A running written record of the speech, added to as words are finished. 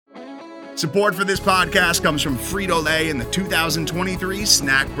Support for this podcast comes from Frito-Lay and the 2023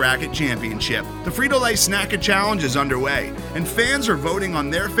 Snack Bracket Championship. The Frito-Lay Snack-It Challenge is underway, and fans are voting on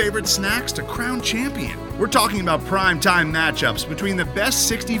their favorite snacks to crown champion. We're talking about prime-time matchups between the best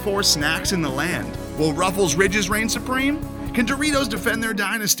 64 snacks in the land. Will Ruffles Ridges reign supreme? Can Doritos defend their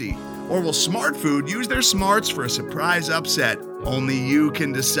dynasty? Or will Smart Food use their smarts for a surprise upset? Only you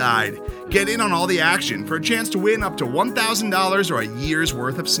can decide. Get in on all the action for a chance to win up to $1,000 or a year's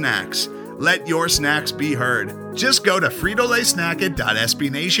worth of snacks. Let your snacks be heard. Just go to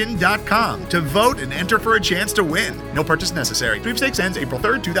fritolaysnacket.sbnation.com to vote and enter for a chance to win. No purchase necessary. Sweepstakes ends April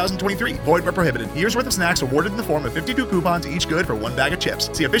 3rd, 2023. Void where prohibited. Year's worth of snacks awarded in the form of 52 coupons, each good for one bag of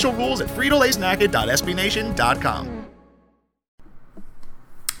chips. See official rules at fritolaysnacket.sbnation.com.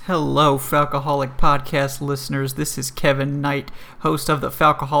 Hello, Falcoholic podcast listeners. This is Kevin Knight, host of the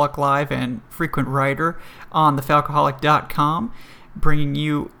Falcoholic Live and frequent writer on thefalcoholic.com, bringing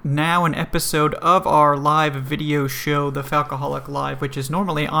you now an episode of our live video show, The Falcoholic Live, which is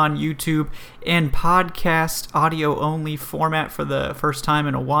normally on YouTube in podcast audio-only format for the first time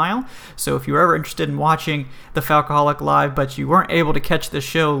in a while. So if you're ever interested in watching The Falcoholic Live, but you weren't able to catch the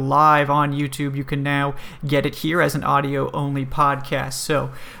show live on YouTube, you can now get it here as an audio-only podcast.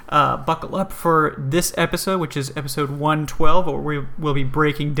 So buckle up for this episode, which is episode 112, where we will be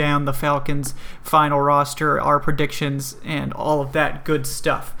breaking down the Falcons' final roster, our predictions, and all of that good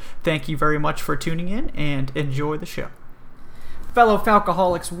stuff. Thank you very much for tuning in, and enjoy the show. Fellow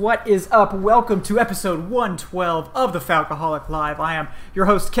Falcoholics, what is up? Welcome to episode 112 of the Falcoholic Live. I am your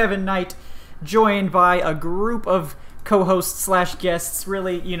host, Kevin Knight, joined by a group of co-hosts slash guests.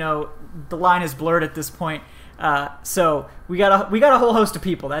 Really, the line is blurred at this point. So we got a whole host of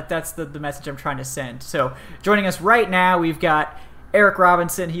people. That's the message I'm trying to send. So joining us right now, we've got Eric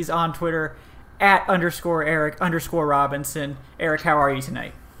Robinson. He's on Twitter at _Eric_Robinson. Eric, how are you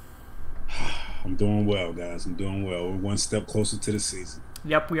tonight? I'm doing well, guys. I'm doing well. We're one step closer to the season.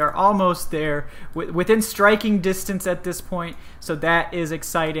 Yep, we are almost there, within striking distance at this point, so that is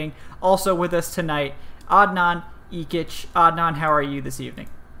exciting. Also with us tonight, Adnan Ikic. Adnan, how are you this evening?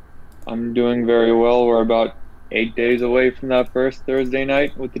 I'm doing very well. We're about 8 days away from that first Thursday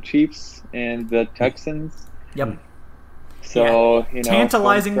night with the Chiefs and the Texans. Yep. So,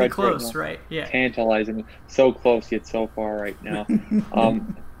 tantalizingly close, right? Yeah. Tantalizingly. So close, yet so far right now.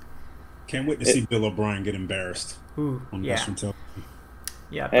 Can't wait to see Bill O'Brien get embarrassed. Ooh, on yeah. national television.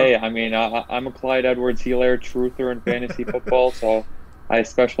 Yeah. Hey, I'm a Clyde Edwards-Helaire truther in fantasy football, so I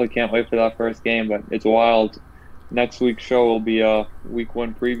especially can't wait for that first game, but it's wild. Next week's show will be a week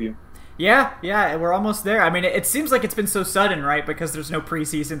 1 preview. Yeah, we're almost there. I mean, it seems like it's been so sudden, right? Because there's no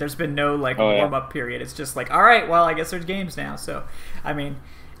preseason, there's been no warm-up period. It's just like, all right, well, I guess there's games now. So, I mean,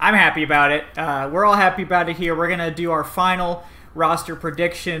 I'm happy about it. We're all happy about it here. We're going to do our final roster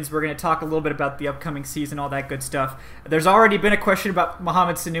predictions. We're going to talk a little bit about the upcoming season, all that good stuff. There's already been a question about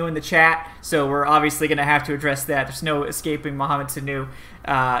Mohamed Sanu in the chat, so we're obviously going to have to address that. There's no escaping Mohamed Sanu.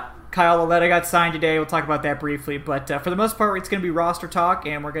 Kyle Lauletta got signed today. We'll talk about that briefly. But for the most part, it's going to be roster talk,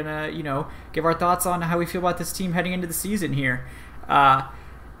 and we're going to, give our thoughts on how we feel about this team heading into the season here.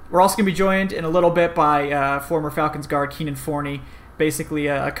 We're also going to be joined in a little bit by former Falcons guard Kynan Forney, basically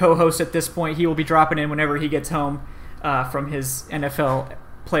a co-host at this point. He will be dropping in whenever he gets home from his NFL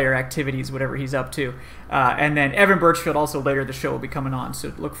player activities, whatever he's up to. And then Evan Birchfield also later the show will be coming on,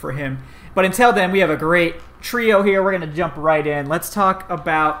 so look for him. But until then, we have a great trio here. We're going to jump right in. Let's talk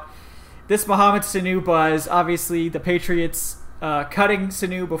about this Mohamed Sanu buzz. Obviously, the Patriots cutting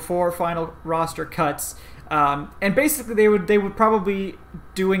Sanu before final roster cuts. And basically, they would probably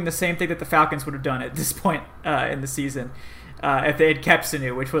doing the same thing that the Falcons would have done at this point in the season if they had kept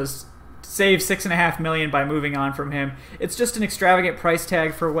Sanu, which was save $6.5 million by moving on from him. It's just an extravagant price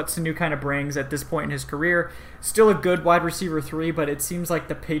tag for what Sanu kind of brings at this point in his career. Still a good wide receiver 3, but it seems like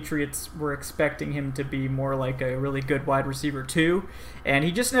the Patriots were expecting him to be more like a really good wide receiver 2, and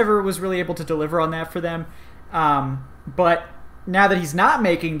he just never was really able to deliver on that for them. But now that he's not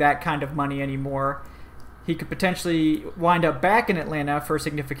making that kind of money anymore, he could potentially wind up back in Atlanta for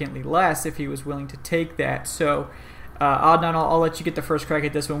significantly less if he was willing to take that. So Adnan, I'll let you get the first crack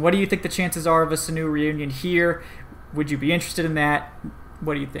at this one. What do you think the chances are of a Sanu reunion here? Would you be interested in that?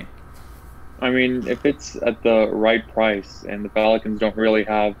 What do you think? I mean, if it's at the right price and the Falcons don't really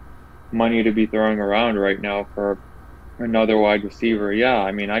have money to be throwing around right now for another wide receiver, yeah,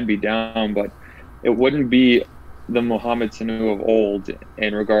 I mean, I'd be down, but it wouldn't be the Mohamed Sanu of old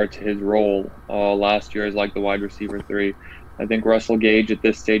in regard to his role last year as like the wide receiver 3. I think Russell Gage at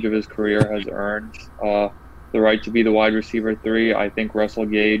this stage of his career has earned the right to be the wide receiver 3. I think Russell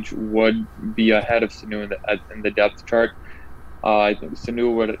Gage would be ahead of Sanu in the depth chart. I think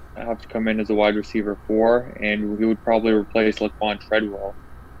Sanu would have to come in as a wide receiver 4, and he would probably replace Laquan Treadwell,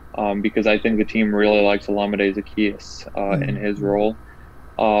 because I think the team really likes Olamide Zaccheaus in his role.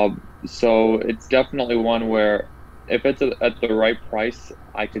 So it's definitely one where if it's at the right price,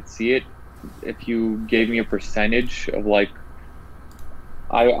 I could see it. If you gave me a percentage of like,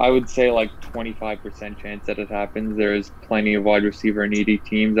 I would say like 25% chance that it happens. There's plenty of wide receiver needy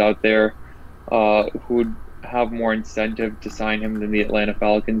teams out there who would have more incentive to sign him than the Atlanta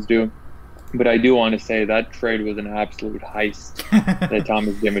Falcons do. But I do want to say that trade was an absolute heist that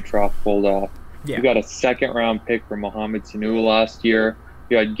Thomas Dimitroff pulled off. Yeah. You got a second-round pick for Mohamed Sanu last year.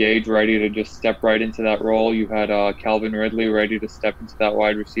 You had Gage ready to just step right into that role. You had Calvin Ridley ready to step into that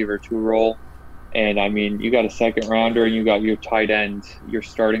wide receiver 2 role. And, I mean, you got a second-rounder and you got your tight end, your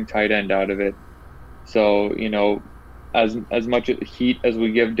starting tight end out of it. So, you know, as much heat as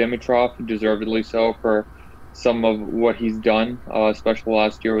we give Dimitroff, deservedly so, for some of what he's done, especially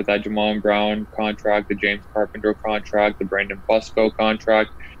last year with that Jamon Brown contract, the James Carpenter contract, the Brandon Busco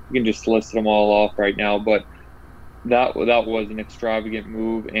contract. You can just list them all off right now. But that was an extravagant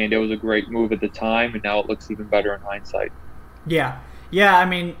move, and it was a great move at the time, and now it looks even better in hindsight. Yeah, I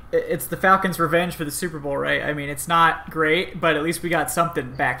mean, it's the Falcons' revenge for the Super Bowl, right? I mean, it's not great, but at least we got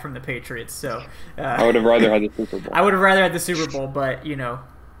something back from the Patriots. So I would have rather had the Super Bowl. I would have rather had the Super Bowl, but we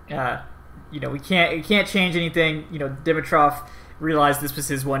can't change anything. You know, Dimitroff realized this was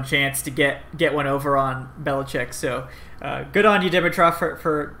his one chance to get one over on Belichick. So good on you, Dimitroff,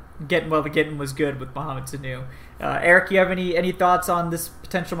 for getting the getting was good with Mohamed Sanu. Eric, you have any thoughts on this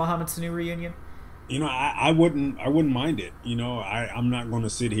potential Mohamed Sanu reunion? You know, I wouldn't mind it. You know, I'm not going to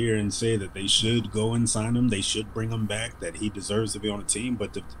sit here and say that they should go and sign him. They should bring him back, that he deserves to be on the team.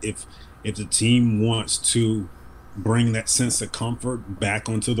 But if the team wants to bring that sense of comfort back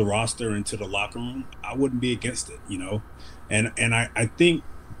onto the roster, into the locker room, I wouldn't be against it, you know. And I think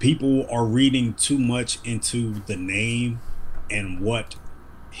people are reading too much into the name and what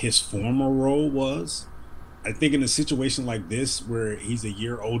his former role was. I think in a situation like this where he's a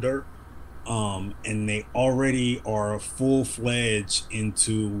year older, and they already are full-fledged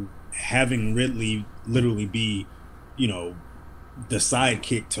into having Ridley literally be, you know, the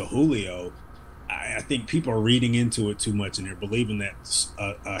sidekick to Julio, I think people are reading into it too much, and they're believing that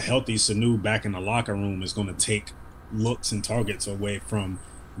a healthy Sanu back in the locker room is going to take looks and targets away from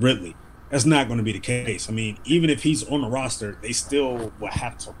Ridley. That's not going to be the case. I mean, even if he's on the roster, they still will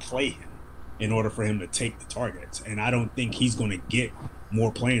have to play him in order for him to take the targets. And I don't think he's going to get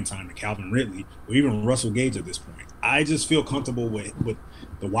more playing time than Calvin Ridley or even Russell Gage at this point. I just feel comfortable with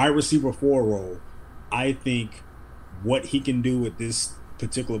the wide receiver 4 role. I think what he can do at this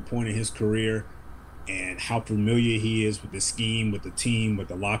particular point in his career and how familiar he is with the scheme, with the team, with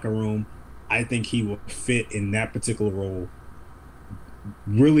the locker room, I think he will fit in that particular role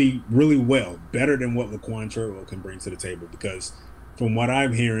really, really well, better than what Laquan Treadwell can bring to the table. Because from what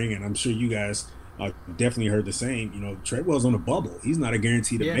I'm hearing, and I'm sure you guys definitely heard the same, you know, Treadwell's on a bubble. He's not a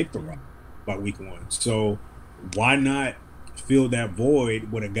guarantee to make the run by week 1. So why not fill that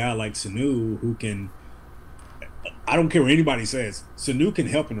void with a guy like Sanu who can, I don't care what anybody says, Sanu can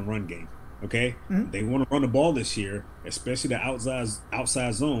help in the run game, okay? Mm-hmm. They want to run the ball this year, especially the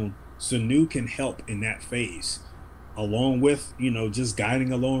outside zone. Sanu can help in that phase, along with, you know, just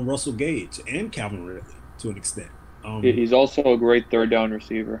guiding along Russell Gage and Calvin Ridley to an extent. He's also a great third down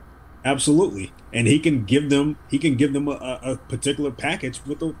receiver. Absolutely, and he can give them a particular package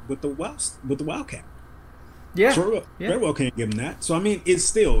with the Wildcat. Yeah, Treadwell can't give him that. So I mean,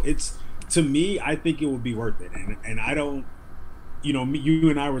 it's to me, I think it would be worth it. And I don't, you know, you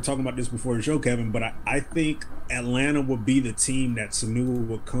and I were talking about this before the show, Kevin, but I think Atlanta would be the team that Sanu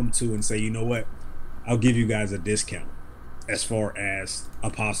would come to and say, you know what, I'll give you guys a discount as far as a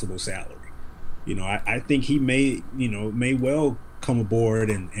possible salary. You know, I think he may well come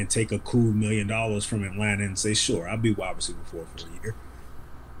aboard and take a cool $1 million from Atlanta and say, sure, I'll be wide receiver 4 for a year.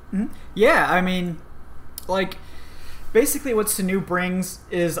 Mm-hmm. Yeah, I mean, like, basically what Sanu brings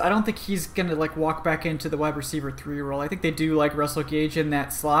is I don't think he's going to, like, walk back into the wide receiver 3 role. I think they do like Russell Gage in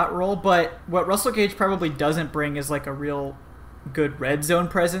that slot role, but what Russell Gage probably doesn't bring is, like, a real good red zone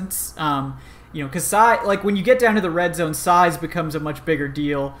presence. You know, because like when you get down to the red zone, size becomes a much bigger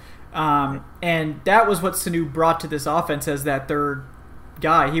deal. And that was what Sanu brought to this offense as that third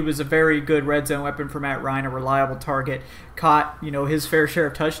guy. He was a very good red zone weapon for Matt Ryan, a reliable target, caught, you know, his fair share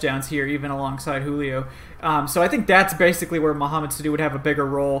of touchdowns here, even alongside Julio. So I think that's basically where Mohamed Sanu would have a bigger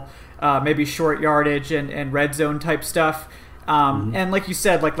role, maybe short yardage and red zone type stuff. And like you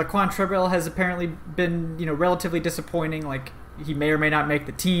said, like Laquan Treadwell has apparently been, you know, relatively disappointing. Like, he may or may not make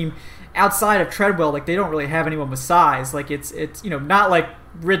the team. Outside of Treadwell, like they don't really have anyone with size. Like it's not like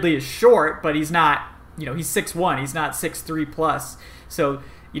Ridley is short, but he's not, he's 6'1", he's not 6'3" plus. So,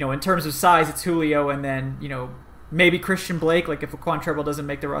 in terms of size, it's Julio, and then, maybe Christian Blake. Like if Laquan Treadwell doesn't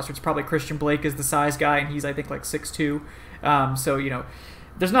make the roster, it's probably Christian Blake is the size guy, and he's I think like 6'2". So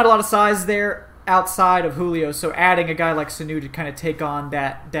there's not a lot of size there outside of Julio. So adding a guy like Sanu to kind of take on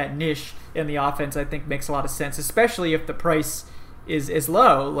that niche in the offense, I think makes a lot of sense, especially if the price is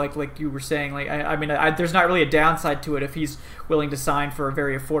low, like you were saying. Like I mean, there's not really a downside to it if he's willing to sign for a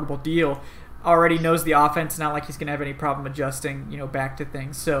very affordable deal. Already knows the offense, not like he's going to have any problem adjusting, back to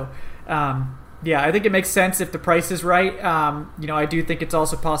things. So, yeah, I think it makes sense if the price is right. I do think it's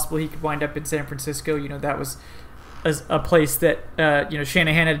also possible he could wind up in San Francisco. That was a place that,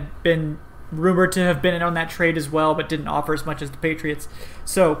 Shanahan had been rumored to have been in on that trade as well, but didn't offer as much as the Patriots.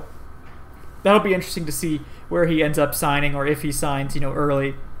 So that'll be interesting to see where he ends up signing, or if he signs,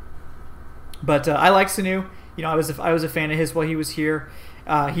 early. But I like Sanu. I was a fan of his while he was here.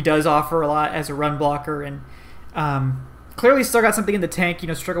 He does offer a lot as a run blocker, and clearly still got something in the tank.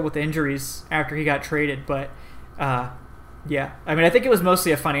 Struggled with injuries after he got traded, but yeah. I mean, I think it was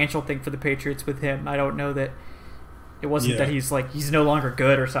mostly a financial thing for the Patriots with him. I don't know that it wasn't that he's no longer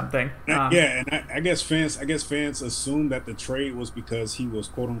good or something. And I guess fans assumed that the trade was because he was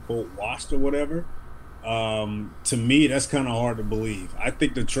quote unquote washed or whatever. To me, that's kind of hard to believe. I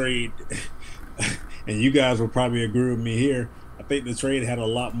think the trade, and you guys will probably agree with me here, I think the trade had a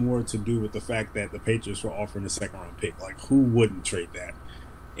lot more to do with the fact that the Patriots were offering a second-round pick. Like, who wouldn't trade that?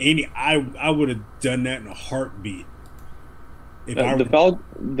 I would have done that in a heartbeat.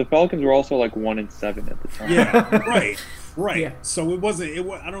 The Falcons were also like 1-7 at the time. Yeah, right. Yeah. So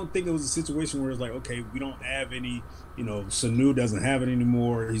I don't think it was a situation where it's like, okay, we don't have any. Sanu doesn't have it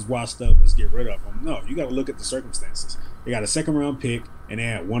anymore. He's washed up. Let's get rid of him. No, you got to look at the circumstances. They got a second-round pick, and they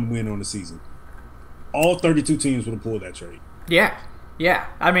had one win on the season. All 32 teams would have pulled that trade. Yeah.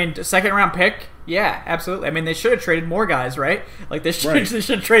 I mean, second round pick. Yeah, absolutely. I mean, they should have traded more guys, right? Like they should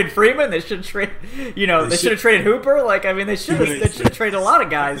have traded Freeman. They should trade. They should have traded Hooper. Like I mean, they should have traded a lot of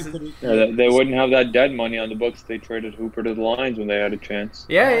guys. Yeah, they wouldn't have that dead money on the books. They traded Hooper to the Lions when they had a chance.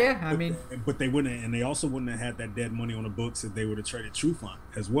 Yeah. I mean, but they wouldn't, and they also wouldn't have had that dead money on the books if they would have traded Trufant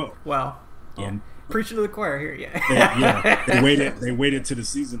as well. Well, yeah. Preaching to the choir here. Yeah. They waited to the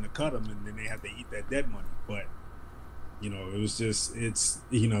season to cut him, and then they had to eat that dead money. But it was just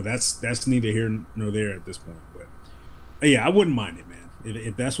that's neither here nor there at this point. But yeah, I wouldn't mind it, man.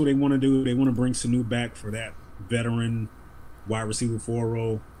 If that's what they want to do, they want to bring Sanu back for that veteran wide receiver 4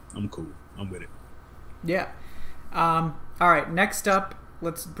 role. I'm cool. I'm with it. Yeah. All right. Next up,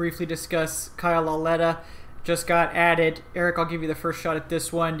 let's briefly discuss Kyle Lauletta. Just got added. Eric, I'll give you the first shot at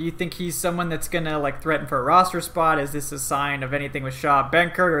this one. Do you think he's someone that's going to threaten for a roster spot? Is this a sign of anything with Shaw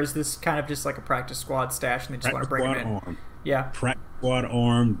Benkert, or is this kind of just like a practice squad stash and they just want to bring him in? Arm. Yeah. Practice squad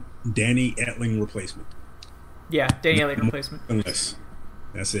arm, Danny Etling replacement. Yeah, Danny Etling replacement. Unless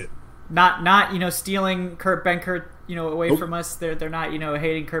that's it. Not stealing Kurt Benkert, away from us. They're not,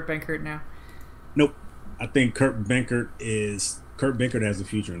 hating Kurt Benkert now. Nope. I think Kurt Benkert has a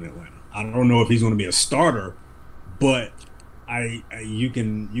future in Atlanta. I don't know if he's going to be a starter, but you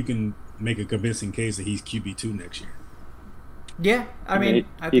can make a convincing case that he's QB2 next year. Yeah, I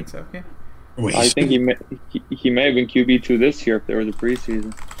think so. Yeah. I think he may have been QB2 this year if there was a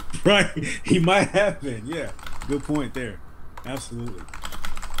preseason. Right, he might have been. Yeah, good point there. Absolutely.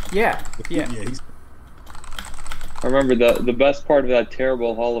 Yeah. I remember the best part of that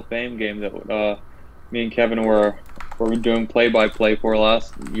terrible Hall of Fame game that me and Kevin were doing play-by-play for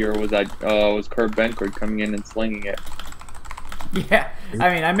last year was Kurt Benkert coming in and slinging it. Yeah,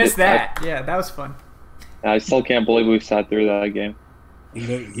 I mean, I missed that. Yeah, that was fun. I still can't believe we sat through that game.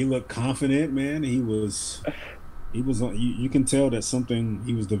 He looked confident, man. He was. You can tell that something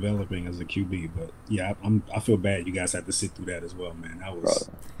he was developing as a QB. But yeah, I feel bad. You guys had to sit through that as well, man. I was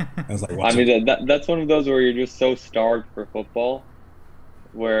like, I mean, that's one of those where you're just so starved for football,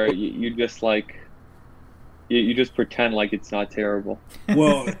 where you just like. You just pretend like it's not terrible.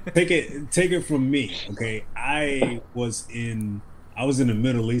 Well, take it from me, okay? I was in the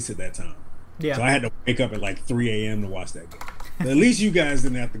Middle East at that time. Yeah. So I had to wake up at like 3 a.m. to watch that game. At least you guys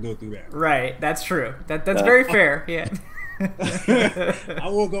didn't have to go through that. Right. That's true. That's very fair. Yeah. I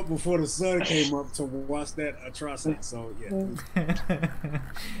woke up before the sun came up to watch that atrocity. So yeah.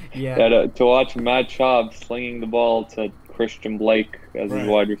 Yeah. To watch Matt Schaub slinging the ball to Christian Blake as his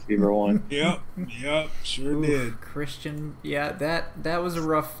wide receiver 1. Yep, sure did. Christian, yeah, that was a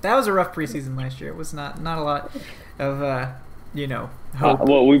rough preseason last year. It was not a lot of hope.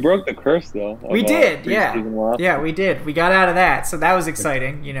 Well, we broke the curse though. We did, yeah, we did. We got out of that, so that was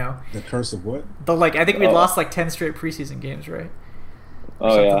exciting. The curse of what? I think we lost like 10 straight preseason games, right?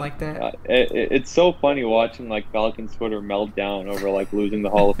 Something like that. It's so funny watching like Falcons Twitter melt down over like losing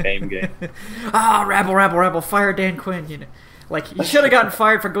the Hall of Fame game. Rabble, fire Dan Quinn. Like he should have gotten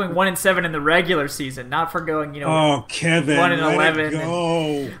fired for going 1-7 in the regular season, not for going Kevin,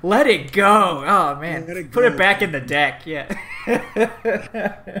 1-11. Let it go. Oh man, put it back in the deck. Yeah.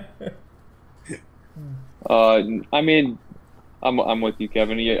 I mean, I'm with you,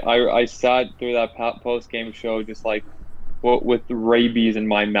 Kevin. I sat through that post game show just like with rabies in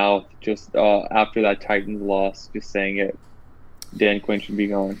my mouth just after that Titans loss, just saying it. Dan Quinn should be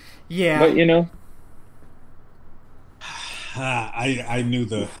gone. Yeah, but I knew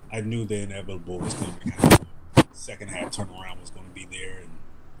the inevitable was going to happen. Second half turnaround was going to be there, and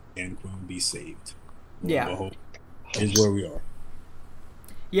Dan Quinn would be saved. Yeah, hope is where we are.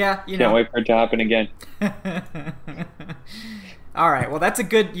 Yeah, can't wait for it to happen again. All right, well, that's a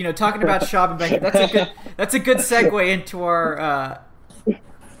good, talking about Schaub and Benkert. That's a good segue into our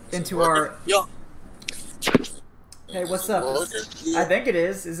Yo. Hey, what's up? I think it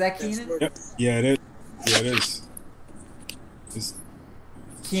is. Is that Kynan? Yep. Yeah, it is. Yeah, it is.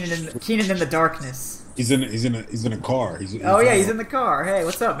 Kynan in the darkness. He's in a car. He's in the car. Hey,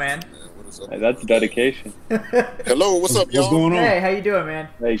 what's up, man? Hey, that's dedication. Hello, what's up, y'all? What's going on? Hey, how you doing, man?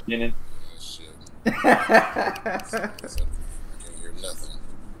 Hey, Kynan. Nothing.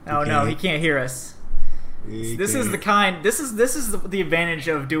 Oh no, he can't hear us. This is the advantage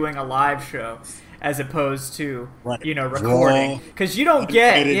of doing a live show as opposed to recording, because you don't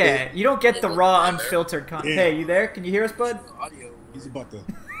get the raw unfiltered content. Hey, you there? Can you hear us, bud? He's about to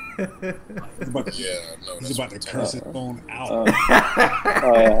curse his phone out.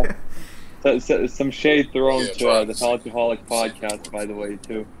 Some shade thrown to the Falcoholic podcast, by the way,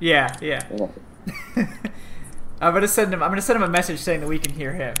 too. Yeah. I'm gonna send him a message saying that we can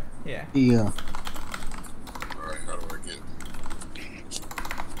hear him. Yeah. All right, how do I get?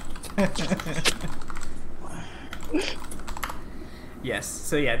 Yes.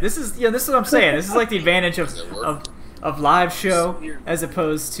 So yeah, this is what I'm saying. This is like the advantage of live show as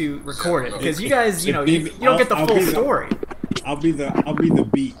opposed to recorded, because you guys, you don't get the full story. I'll be the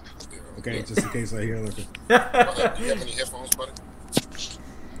beat. Okay, just in case I hear like. Do you have any headphones, buddy?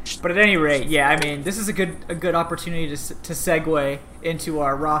 But at any rate, yeah, I mean, this is a good opportunity to segue into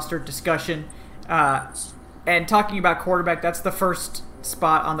our roster discussion. And talking about quarterback, that's the first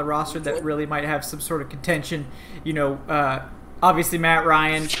spot on the roster that really might have some sort of contention. Obviously Matt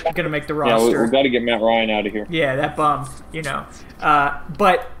Ryan going to make the roster. Yeah, we got to get Matt Ryan out of here. Yeah, that bum,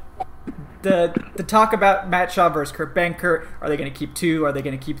 But the talk about Matt Schaub versus Kurt Benkert, are they going to keep 2? Are they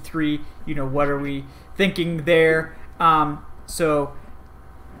going to keep 3? What are we thinking there? So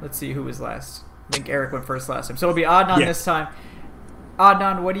let's see who was last. I think Eric went first last time. So it'll be Adnan this time.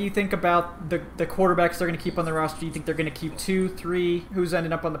 Adnan, what do you think about the quarterbacks they're going to keep on the roster? Do you think they're going to keep 2, 3? Who's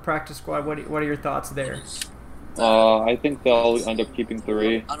ending up on the practice squad? What are your thoughts there? I think they'll end up keeping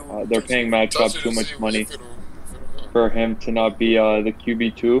 3. They're paying Matt Schaub too much money for him to not be the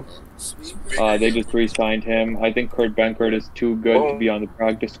QB2. They just re-signed him. I think Kurt Benkert is too good to be on the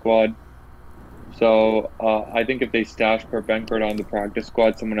practice squad. So I think if they stash Kurt Benkert on the practice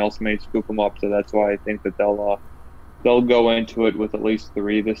squad, someone else may scoop him up. So that's why I think that they'll go into it with at least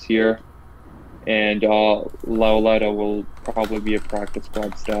 3 this year. And Lauletta will probably be a practice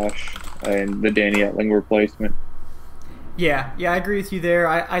squad stash and the Danny Etling replacement. Yeah, I agree with you there.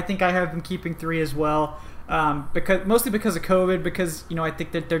 I think I have them keeping 3 as well, mostly because of COVID. Because I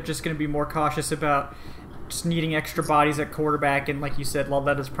think that they're just going to be more cautious about just needing extra bodies at quarterback, and like you said,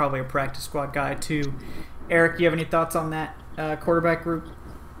 Lauletta's probably a practice squad guy too. Eric, do you have any thoughts on that quarterback group?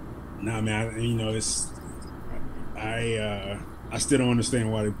 No, man. I still don't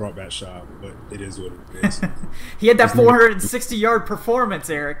understand why they brought back Schaub, but it is what it is. He had that 460-yard performance,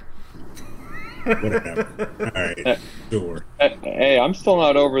 Eric. Whatever. All right, sure. Hey, I'm still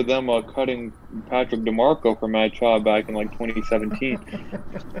not over them cutting Patrick DeMarco for Matt Schaub back in like 2017.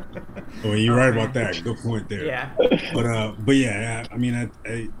 Well, you're right about that. Good point there. Yeah. But yeah, I mean,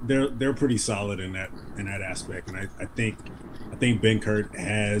 they're pretty solid in that aspect, and I think Benkert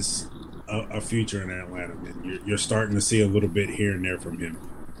has a future in Atlanta. And you're starting to see a little bit here and there from him,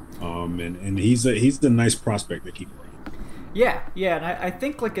 and he's a nice prospect to keep around. Yeah, and I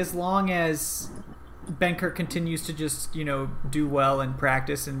think like as long as Benkert continues to just, do well in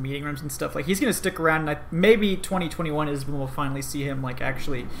practice and meeting rooms and stuff, like, he's going to stick around, and maybe 2021 is when we'll finally see him, like,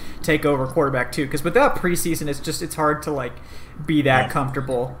 actually take over quarterback too, because without preseason, it's hard to, like, be that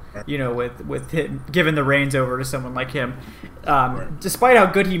comfortable, with him, giving the reins over to someone like him. Despite how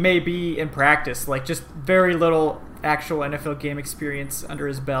good he may be in practice, like, just very little actual NFL game experience under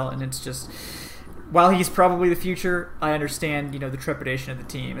his belt, and it's just... While he's probably the future, I understand, the trepidation of the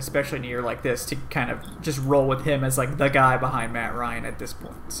team, especially in a year like this, to kind of just roll with him as, like, the guy behind Matt Ryan at this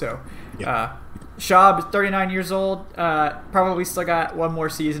point. So, Schaub is 39 years old, probably still got one more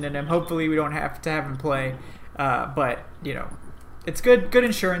season in him. Hopefully we don't have to have him play, but, it's good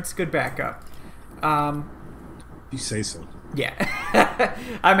insurance, good backup. You say so. Yeah.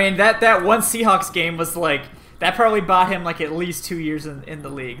 I mean, that one Seahawks game was, like... That probably bought him, like, at least 2 years in the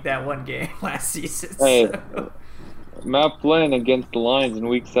league, that one game last season. Hey, so. Matt Flynn against the Lions in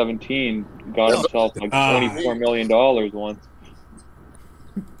Week 17 got himself, like, $24 million once.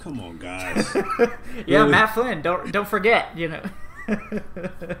 Come on, guys. Yeah, Matt Flynn. Don't forget,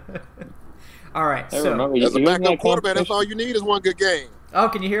 All right, Hey, so... remember, As a backup quarterback, that's all you need is one good game. Oh,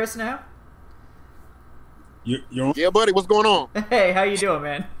 can you hear us now? You're on? Yeah, buddy, what's going on? Hey, how you doing,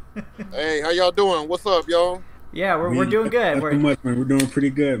 man? Hey, how y'all doing? What's up, y'all? Yeah, we're doing good. We're doing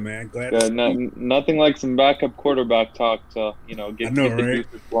pretty good, man. Glad. Nothing like some backup quarterback talk to get the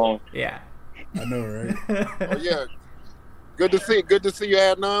juices flowing. Yeah, I know, right? Oh yeah, good to see you,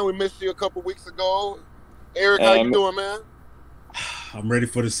 Adnan. We missed you a couple weeks ago. Eric, how you doing, man? I'm ready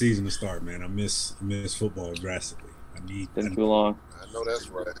for the season to start, man. I miss football drastically. Been too long. I know that's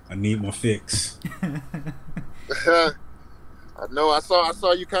right. I need my fix. I know. I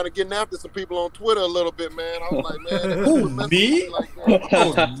saw you kind of getting after some people on Twitter a little bit, man. I was like, man, who, me? Like that.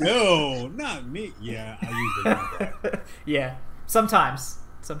 Oh no, not me. Yeah, I usually do that. Yeah, sometimes.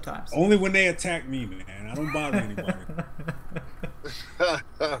 Only when they attack me, man. I don't bother anybody.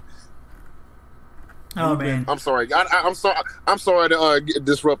 Oh man, I'm sorry. I'm sorry to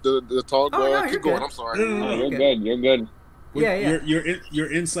disrupt the talk. No, keep going. I'm sorry. No, You're good. You're good. Yeah.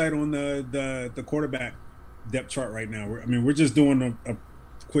 Your insight on the quarterback depth chart right now. We're just doing a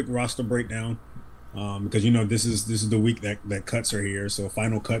quick roster breakdown because this is the week that cuts are here. So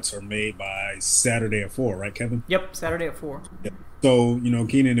final cuts are made by Saturday at 4, right, Kevin? Yep, Saturday at 4. Yep. So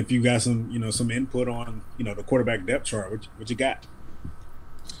Kynan, if you got some input on the quarterback depth chart, what you got?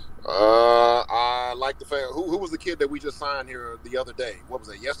 I like the fact who was the kid that we just signed here the other day? What was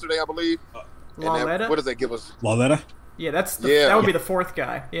that? Yesterday, I believe. Lauletta? What does that give us? Lauletta? Yeah, that would be the fourth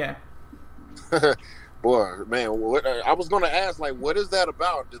guy. Yeah. Boy, man, I was going to ask, like, what is that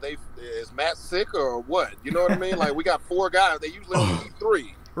about? Is Matt sick or what? You know what I mean? Like, we got 4 guys. They usually only need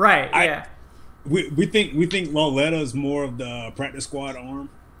 3. Right. Yeah. We think Lauletta is more of the practice squad arm,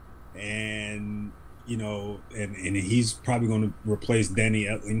 and and he's probably going to replace Danny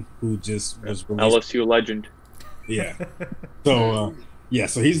Etling, who just was released. LSU legend. Yeah. So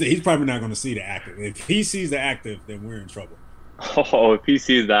so he's probably not going to see the active. If he sees the active, then we're in trouble. Oh, if he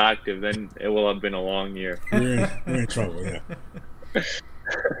sees the active, then it will have been a long year. We're in trouble, yeah.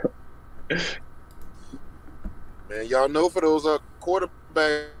 Man, y'all know for those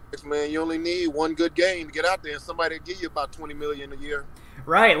quarterbacks, man, you only need one good game to get out there, and somebody will give you about $20 million a year.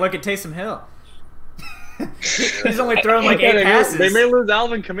 Right. Look at Taysom Hill. He's only thrown like 8 passes. They may lose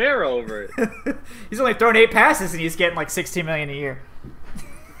Alvin Kamara over it. He's only thrown 8 passes, and he's getting like $16 million a year.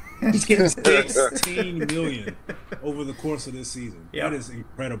 He's getting $16 million over the course of this season. Yep. That is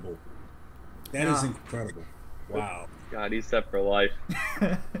incredible. That is incredible. Wow. God, he's set for life.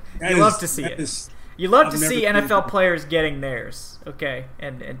 You love to see it. You love to see NFL players getting theirs. Okay,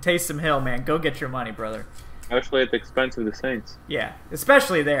 and Taysom Hill, man, go get your money, brother. Especially at the expense of the Saints. Yeah,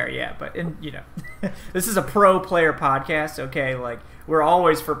 especially there. Yeah, but this is a pro player podcast. Okay, like we're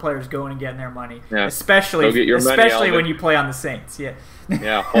always for players going and getting their money. Yeah. Especially when you play on the Saints. Yeah.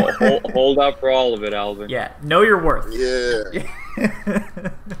 Yeah, hold up for all of it, Alvin. Yeah, know your worth. Yeah.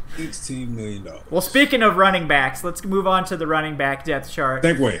 $16 million. Well, speaking of running backs, let's move on to the running back depth chart.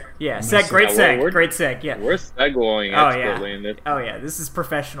 Segue. Yeah, great seg. Yeah, we're segueing expertly in this. Oh yeah, this is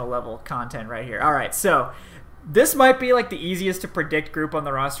professional level content right here. All right, so this might be like the easiest to predict group on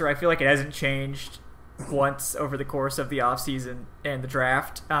the roster. I feel like it hasn't changed once over the course of the offseason and the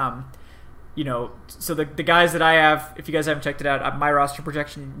draft. So the guys that I have, if you guys haven't checked it out, my roster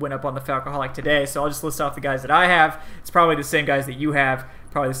projection went up on the Falcoholic today, so I'll just list off the guys that I have. It's probably the same guys that you have,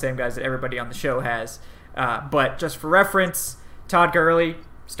 probably the same guys that everybody on the show has. But just for reference, Todd Gurley,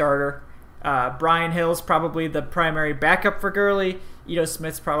 starter. Brian Hill's probably the primary backup for Gurley. Ito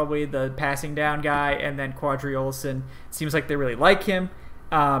Smith's probably the passing down guy, and then Quadri Olson. Seems like they really like him.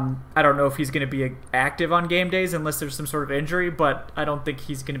 I don't know if he's going to be active on game days unless there's some sort of injury, but I don't think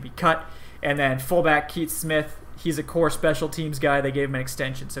he's going to be cut. And then fullback Keith Smith, he's a core special teams guy. They gave him an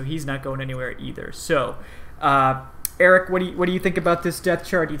extension, so he's not going anywhere either. So, Eric, what do you think about this depth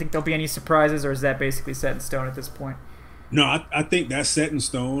chart? Do you think there'll be any surprises, or is that basically set in stone at this point? No, I think that's set in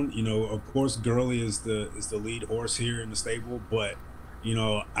stone. Of course, Gurley is the lead horse here in the stable, but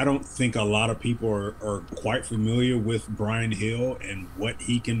I don't think a lot of people are quite familiar with Brian Hill and what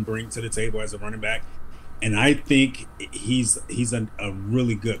he can bring to the table as a running back. And I think he's a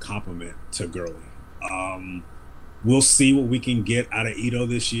really good complement to Gurley. We'll see what we can get out of Ito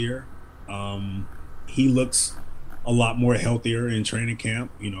this year. He looks a lot more healthier in training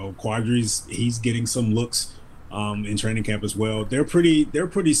camp. Quadri's, he's getting some looks in training camp as well. They're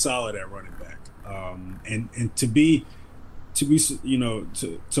pretty solid at running back. And to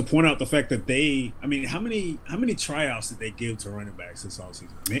point out the fact that how many tryouts did they give to running backs this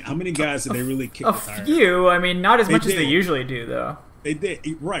offseason? How many guys did they really kick the tires? A few. Not as much as they usually do, though. They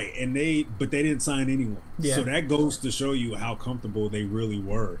did, right, but they didn't sign anyone. Yeah. So that goes to show you how comfortable they really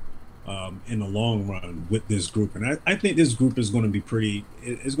were in the long run with this group. And I think this group is going to be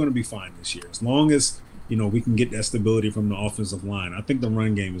it's going to be fine this year, as long as we can get that stability from the offensive line. I think the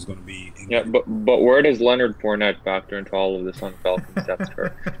run game is going to be. Yeah, but where does Leonard Fournette factor into all of this on Falcons depth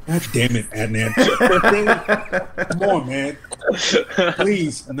chart? God damn it, Adnan! Come on, man.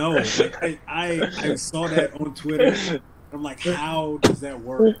 Please, no. I saw that on Twitter. I'm like, how does that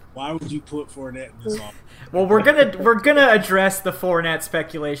work? Why would you put Fournette in this offense? Well, we're gonna address the Fournette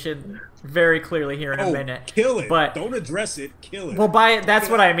speculation very clearly here in a minute. Kill it, but don't address it. Kill it. Well, that's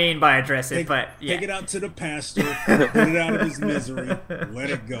what I mean by address it. But yeah. Take it out to the pasture, put it out of his misery,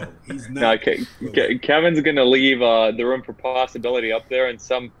 let it go. He's not. Kevin's gonna leave the room for possibility up there, and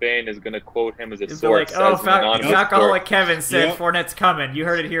some fan is gonna quote him as a source. Falcoholic Kevin said Fournette's coming. You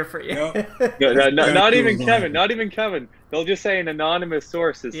heard it here for you. Not even Kevin. Not even Kevin. They'll just say an anonymous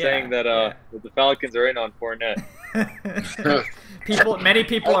source is saying that the Falcons are in on Fournette. Many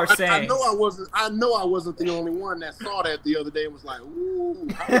people are saying. I know I wasn't the only one that saw that the other day and was like, "Ooh,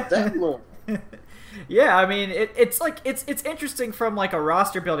 how did that look?" Yeah, it's interesting from a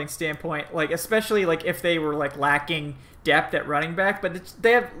roster building standpoint, especially if they were lacking depth at running back, but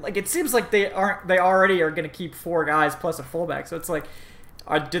they have it seems like they already are going to keep 4 guys plus a fullback, so it's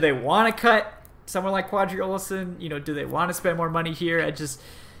do they want to cut someone like Quadri Olson? Do they want to spend more money here?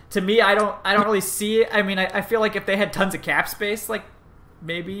 To me, I don't really see it. I feel like if they had tons of cap space,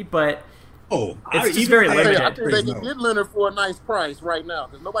 maybe, but it's just very limited. I think they can get Leonard for a nice price right now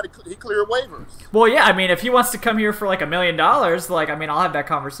because he cleared waivers. Well, yeah, if he wants to come here for $1 million, I'll have that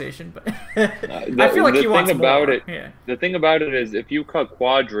conversation. But I feel like he wants more. The thing about it is, if you cut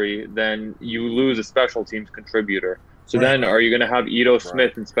Quadri, then you lose a special teams contributor. So then, are you going to have Ito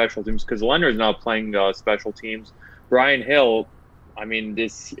Smith in special teams? Because Leonard's not playing special teams. Brian Hill,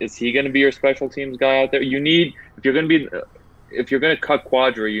 is he going to be your special teams guy out there? You need, if you're going to cut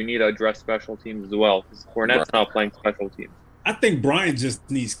Quadri, you need to address special teams as well. Because Fournette's not playing special teams. I think Brian just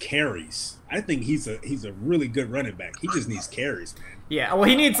needs carries. I think he's a really good running back. He just needs carries, man. Yeah, well,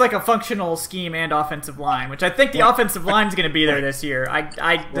 he needs a functional scheme and offensive line, which I think the offensive line is going to be there this year.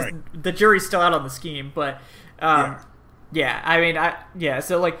 The jury's still out on the scheme, but. So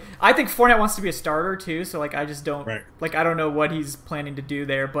I think Fournette wants to be a starter too. So I just don't I don't know what he's planning to do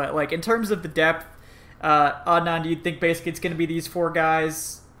there. But in terms of the depth, Adnan, do you think basically it's going to be these 4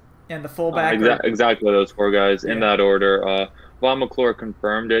 guys and the fullback? Exactly those 4 guys in that order. Von McClure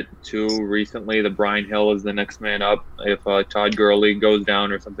confirmed it too recently that Brian Hill is the next man up if Todd Gurley goes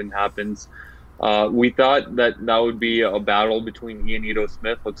down or something happens. We thought that would be a battle between he and Ito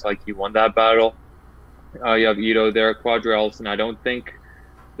Smith. Looks like he won that battle. You have Ito there, Quadri Olson. I don't think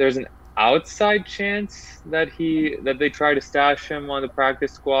there's an outside chance that they try to stash him on the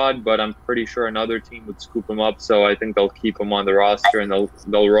practice squad, but I'm pretty sure another team would scoop him up. So I think they'll keep him on the roster and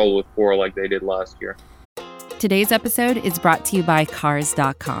they'll roll with 4 like they did last year. Today's episode is brought to you by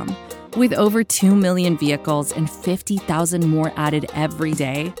Cars.com. With over 2 million vehicles and 50,000 more added every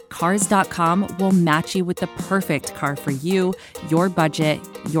day, Cars.com will match you with the perfect car for you, your budget,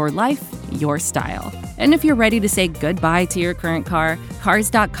 your life, your style. And if you're ready to say goodbye to your current car,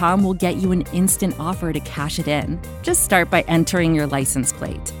 Cars.com will get you an instant offer to cash it in. Just start by entering your license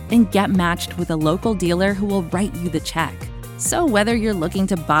plate and get matched with a local dealer who will write you the check. So whether you're looking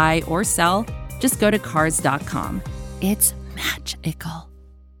to buy or sell, just go to Cars.com. It's magical.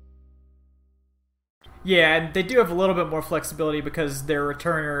 Yeah, and they do have a little bit more flexibility because their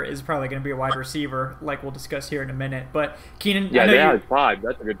returner is probably going to be a wide receiver, like we'll discuss here in a minute. But Kynan, they had 5.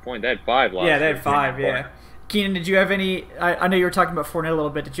 That's a good point. They had 5 last year. Yeah, they had 5. Yeah, Kynan, did you have any? I know you were talking about Fournette a little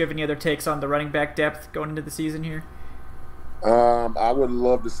bit. Did you have any other takes on the running back depth going into the season here? I would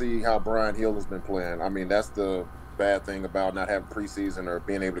love to see how Brian Hill has been playing. I mean, that's the bad thing about not having preseason or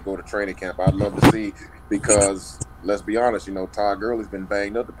being able to go to training camp. I'd love to see, because let's be honest, Todd Gurley's been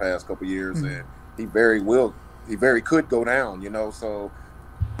banged up the past couple of years, and he very could go down. So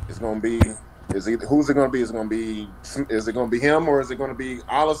it's going to be. Who's it going to be? Is it going to be him, or is it going to be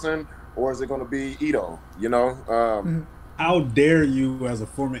Allison, or is it going to be Ito? How dare you, as a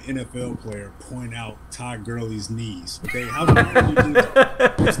former NFL player, point out Todd Gurley's knees? Okay, how dare you do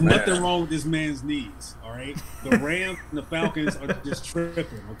that? There's nothing wrong with this man's knees. All right, the Rams and the Falcons are just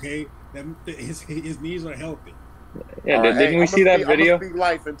tripping. Okay, his knees are healthy. Yeah, didn't we see that video?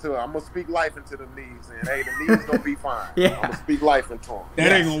 I'm gonna speak life into the knees, and hey, the knees gonna be fine. Yeah. I'm gonna speak life into them.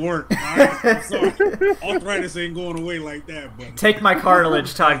 That ain't gonna work. All right? I'm sorry. Arthritis ain't going away like that. But take my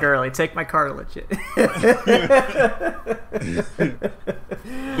cartilage, Todd Gurley. Take my cartilage.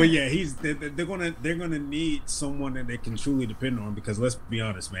 But yeah, they're gonna need someone that they can truly depend on, because let's be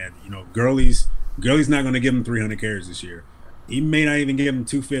honest, man. Gurley's not gonna give him 300 carries this year. He may not even give him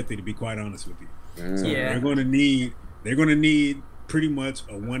 250, to be quite honest with you. So they're going to need pretty much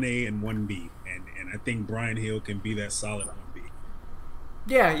a 1A and 1B, and I think Brian Hill can be that solid 1B.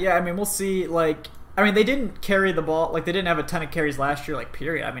 Yeah. I mean, we'll see. They didn't carry the ball. They didn't have a ton of carries last year.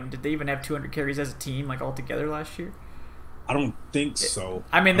 Period. I mean, did they even have 200 carries as a team, altogether last year? I don't think so.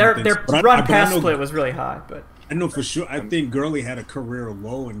 I mean, their run pass split was really high, but I know for sure. I think Gurley had a career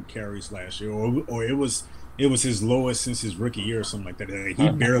low in carries last year, or it was his lowest since his rookie year or something like that. He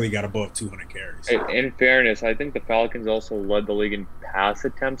barely got above 200 carries. In fairness, I think the Falcons also led the league in pass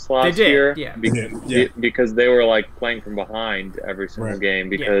attempts last year. Because they were playing from behind every single game,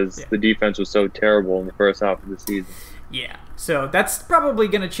 because the defense was so terrible in the first half of the season. Yeah, so that's probably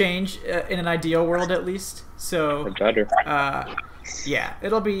going to change in an ideal world, at least. So better.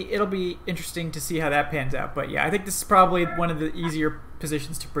 It'll be interesting to see how that pans out. But yeah, I think this is probably one of the easier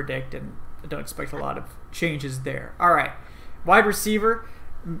positions to predict, and I don't expect a lot of changes there. All right, wide receiver.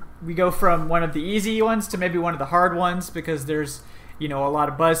 We go from one of the easy ones to maybe one of the hard ones, because there's a lot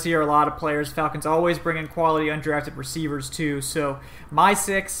of buzz here, a lot of players. Falcons always bring in quality undrafted receivers too. So my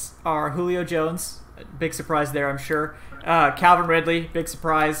 6 are Julio Jones, big surprise there, I'm sure. Calvin Ridley, big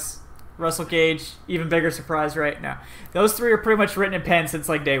surprise. Russell Gage, even bigger surprise right now. Those 3 are pretty much written in pen since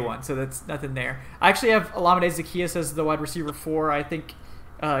day one, so that's nothing there. I actually have Olamide Zaccheaus as the wide receiver 4. I think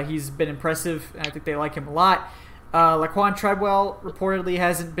he's been impressive, and I think they like him a lot. Laquan Treadwell reportedly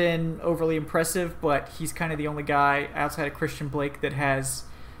hasn't been overly impressive, but he's kind of the only guy outside of Christian Blake that has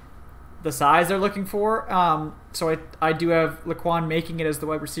the size they're looking for. So I do have Laquan making it as the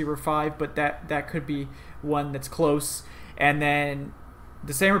wide receiver 5, but that could be one that's close. And then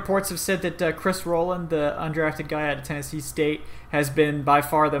the same reports have said that Chris Rowland, the undrafted guy out of Tennessee State, has been by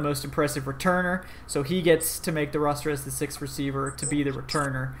far the most impressive returner. So he gets to make the roster as the 6th receiver to be the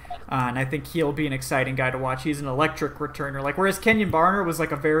returner. And I think he'll be an exciting guy to watch. He's an electric returner. Whereas Kenyon Barner was a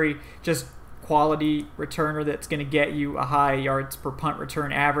very just quality returner that's going to get you a high yards per punt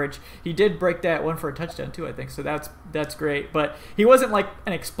return average. He did break that one for a touchdown too, I think. So that's great. But he wasn't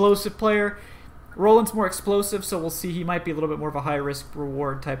an explosive player. Roland's more explosive, so we'll see. He might be a little bit more of a high-risk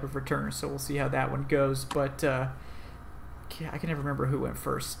reward type of returner, so we'll see how that one goes. But I can never remember who went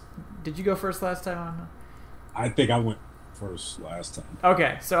first. Did you go first last time? I think I went first last time.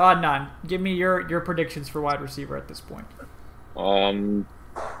 Okay, so Adnan, give me your predictions for wide receiver at this point.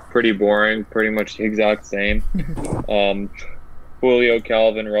 Pretty boring, pretty much the exact same. Julio,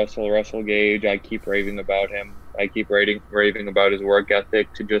 Calvin, Russell Gage, I keep raving about him. I keep raving about his work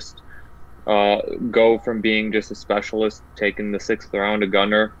ethic to just go from being just a specialist, taking the 6th round, a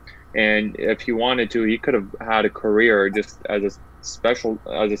gunner, and if he wanted to, he could have had a career just as a special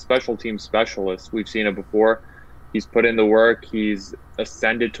team specialist. We've seen it before. He's put in the work. He's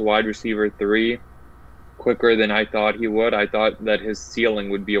ascended to wide receiver 3 quicker than I thought he would. I thought that his ceiling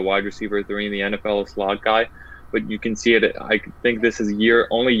would be a wide receiver 3 in the NFL, a slot guy, but you can see it. I think this is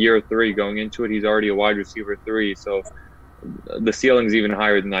only year 3 going into it. He's already a wide receiver 3, so the ceiling's even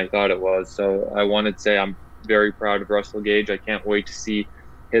higher than I thought it was. So I wanted to say I'm very proud of Russell Gage. I can't wait to see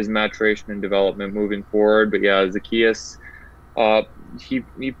his maturation and development moving forward. But yeah, Zaccheaus,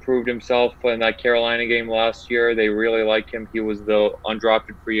 he proved himself in that Carolina game last year. They really like him. He was the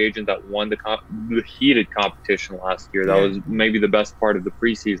undrafted free agent that won the heated competition last year. That was maybe the best part of the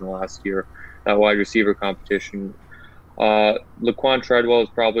preseason last year, that wide receiver competition. Laquan Treadwell is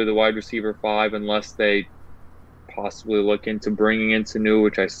probably the wide receiver 5 unless they possibly look into bringing in Sanu,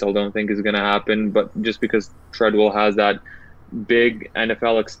 which I still don't think is going to happen, but just because Treadwell has that big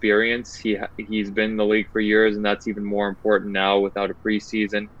NFL experience. He's been in the league for years, and that's even more important now without a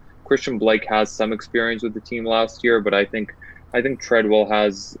preseason. Christian Blake has some experience with the team last year, but I think Treadwell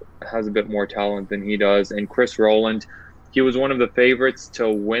has a bit more talent than he does. And Chris Rowland, he was one of the favorites to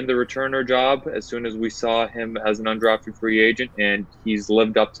win the returner job as soon as we saw him as an undrafted free agent, and he's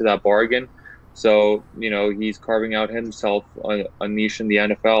lived up to that bargain. So, he's carving out himself a niche in the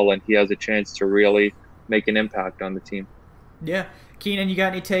NFL, and he has a chance to really make an impact on the team. Yeah. Kynan, you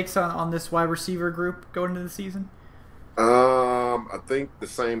got any takes on this wide receiver group going into the season? I think the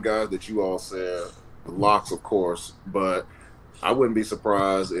same guys that you all said, the locks, of course, but I wouldn't be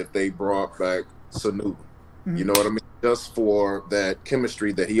surprised if they brought back Sanu. Mm-hmm. You know what I mean? Just for that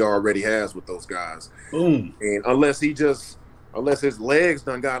chemistry that he already has with those guys. Boom. And unless his legs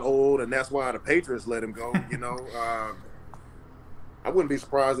done got old and that's why the Patriots let him go, I wouldn't be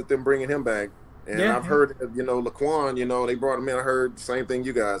surprised at them bringing him back. And I've heard, Laquan, they brought him in. I heard the same thing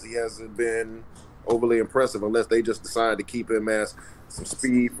you guys. He hasn't been overly impressive unless they just decide to keep him as some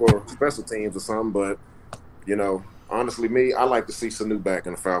speed for special teams or something. But, honestly, I like to see Sanu back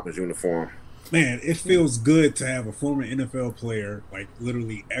in the Falcons uniform. Man, it feels good to have a former NFL player,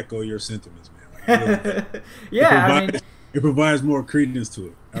 literally echo your sentiments, man. Yeah, it provides more credence to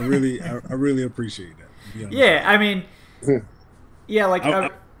it. I really appreciate that. Yeah,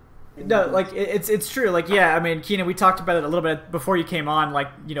 it's true. Kynan, we talked about it a little bit before you came on.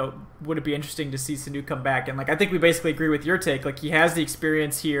 Would it be interesting to see Sanu come back? And I think we basically agree with your take. He has the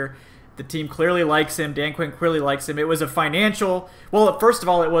experience here. The team clearly likes him. Dan Quinn clearly likes him. It was a financial. Well, first of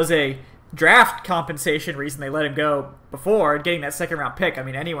all, it was a draft compensation reason they let him go before getting that second-round pick.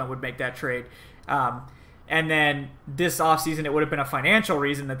 Anyone would make that trade. And then this offseason, it would have been a financial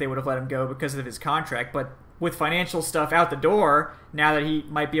reason that they would have let him go because of his contract. But with financial stuff out the door, now that he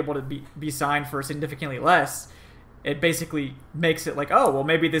might be able to be signed for significantly less, it basically makes it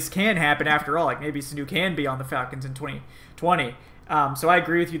maybe this can happen after all. Maybe Sanu can be on the Falcons in 2020. So I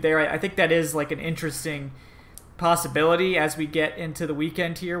agree with you there. I think that is an interesting possibility as we get into the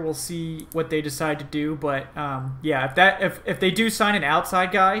weekend here. We'll see what they decide to do, but if they do sign an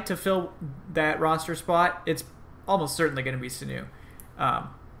outside guy to fill that roster spot, it's almost certainly going to be Sanu.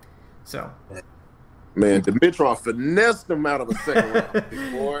 Man, Dimitrov finessed him out of a second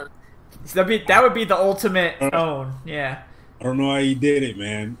round, boy. So that would be the ultimate own. Yeah. I don't know how he did it,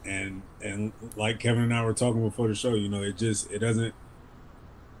 man. And like Kevin and I were talking before the show,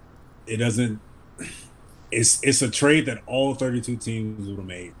 it's a trade that all 32 teams would have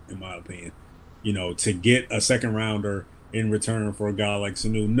made, in my opinion. To get a second rounder in return for a guy like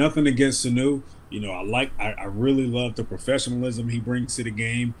Sanu. Nothing against Sanu. I really love the professionalism he brings to the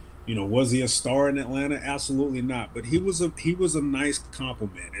game. Was he a star in Atlanta? Absolutely not. But he was a nice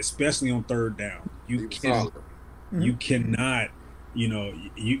compliment, especially on third down. You cannot,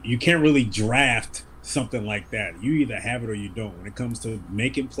 you can't really draft something like that. You either have it or you don't. When it comes to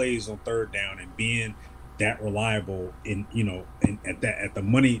making plays on third down and being that reliable at the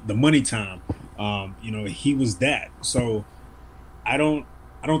money time, he was that. So I don't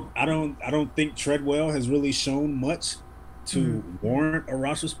think Treadwell has really shown much to warrant a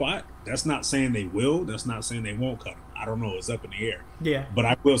roster spot. That's not saying they will. That's not saying they won't cut him. I don't know. It's up in the air. Yeah. But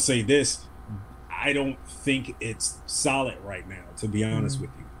I will say this: I don't think it's solid right now, to be honest with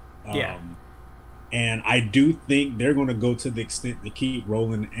you. And I do think they're going to go to the extent to keep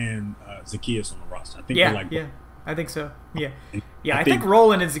Rowland and Zacchaeus on the roster. I think I think so. Yeah. I think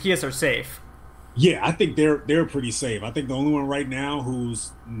Rowland and Zacchaeus are safe. Yeah, I think they're pretty safe. I think the only one right now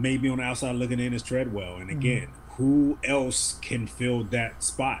who's maybe on the outside looking in is Treadwell. And again, who else can fill that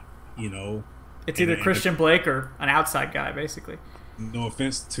spot? It's either Christian Blake or an outside guy, basically. No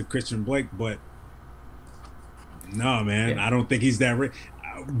offense to Christian Blake, but no, man, I don't think he's that.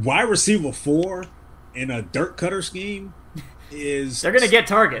 Wide receiver 4 in a dirt cutter scheme is they're going to get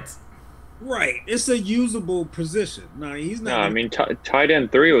targets. Right. It's a usable position. No, he's not. Tight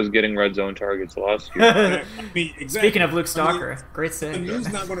end 3 was getting red zone targets last year. Exactly. Speaking of Luke Stalker, great save.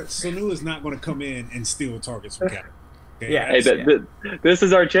 Sanu is not going to come in and steal targets from Cal. Okay? Yeah. This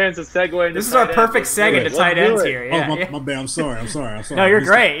is our chance to segue into this is our perfect segue into tight ends here. Yeah, my bad. I'm sorry. No, you're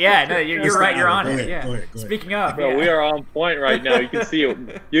great. Yeah, no, you're right. You're on it. Go ahead. Speaking of, we are on point right now. You can see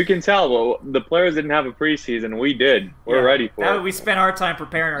it. You can tell. Well, the players didn't have a preseason. We did. We're ready for it. We spent our time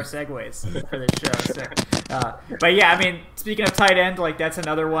preparing our segues for this show. So. But yeah, speaking of tight end, that's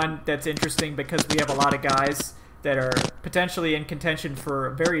another one that's interesting because we have a lot of guys that are potentially in contention for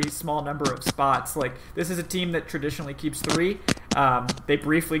a very small number of spots. This is a team that traditionally keeps 3. They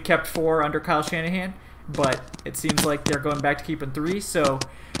briefly kept 4 under Kyle Shanahan, but it seems like they're going back to keeping 3. So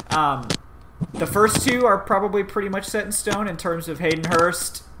The first two are probably pretty much set in stone in terms of Hayden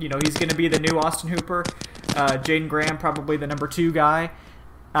Hurst. He's going to be the new Austin Hooper. Jaden Graham, probably the number 2 guy.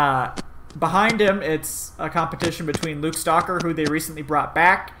 Behind him, it's a competition between Luke Stalker, who they recently brought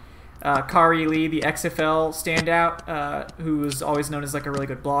back, Kari Lee, the XFL standout, who is always known as like a really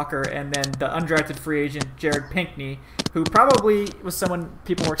good blocker, and then the undrafted free agent Jared Pinkney, who probably was someone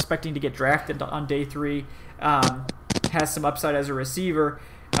people were expecting to get drafted on day 3, has some upside as a receiver.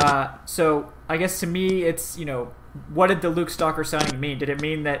 So I guess to me, it's, what did the Luke Stalker signing mean? Did it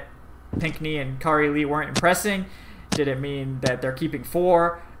mean that Pinkney and Kari Lee weren't impressing? Did it mean that they're keeping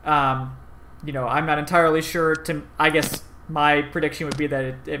 4? I'm not entirely sure. I guess my prediction would be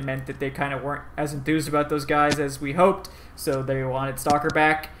that it meant that they kind of weren't as enthused about those guys as we hoped, so they wanted Stalker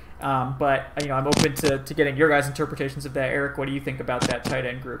back. But I'm open to getting your guys' interpretations of that. Eric, what do you think about that tight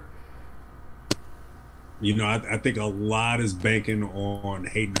end group? I think a lot is banking on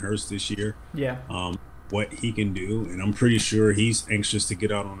Hayden Hurst this year. Yeah. What he can do, and I'm pretty sure he's anxious to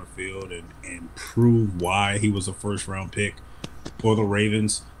get out on the field and prove why he was a first-round pick for the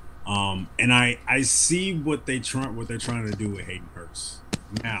Ravens. And I see what they're trying to do with Hayden Hurst.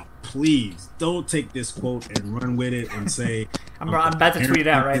 Now, please don't take this quote and run with it and say I'm about to tweet it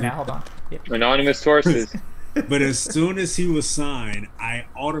out right now. Hold on. Yep. Anonymous sources. But as soon as he was signed, I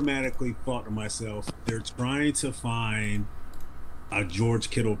automatically thought to myself, they're trying to find a George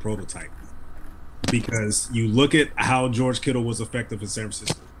Kittle prototype. Because you look at how George Kittle was effective in San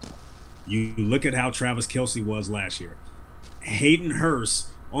Francisco. You look at how Travis Kelce was last year. Hayden Hurst,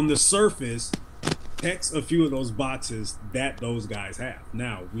 on the surface, checks a few of those boxes that those guys have.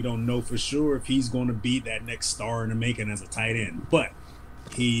 Now, we don't know for sure if he's going to be that next star in the making as a tight end. But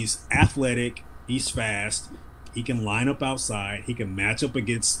he's athletic. He's fast. He can line up outside. He can match up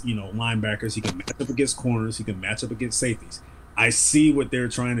against, linebackers. He can match up against corners. He can match up against safeties. I see what they're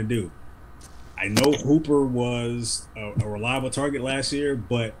trying to do. I know Hooper was a reliable target last year,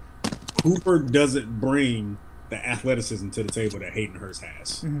 but Hooper doesn't bring the athleticism to the table that Hayden Hurst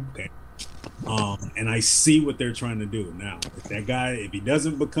has. Mm-hmm. Okay. And I see what they're trying to do. Now, if he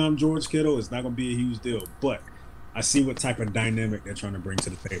doesn't become George Kittle, it's not going to be a huge deal. But I see what type of dynamic they're trying to bring to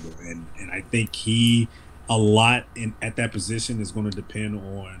the table. And I think a lot at that position is going to depend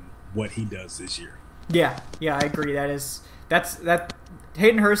on what he does this year. Yeah, I agree. That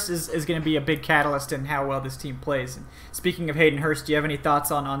Hayden Hurst is going to be a big catalyst in how well this team plays. And speaking of Hayden Hurst, do you have any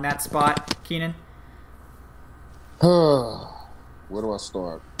thoughts on that spot, Kynan? Where do I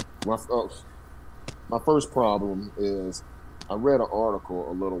start? My first problem is I read an article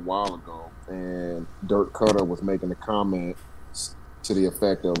a little while ago, and Dirk Cutter was making a comment to the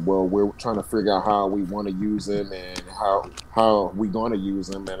effect of, well, we're trying to figure out how we want to use him and how we going to use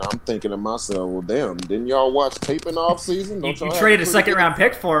him. And I'm thinking to myself, well, damn, didn't y'all watch tape in the offseason? You traded a second-round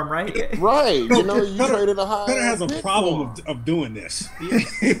pick for him, right? Right. You traded a high. Cutter has a problem of doing this.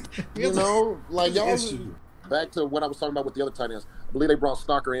 Y'all. Back to what I was talking about with the other tight ends. I believe they brought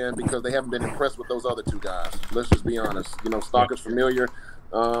Stalker in because they haven't been impressed with those other 2 guys. Let's just be honest. Stalker's familiar.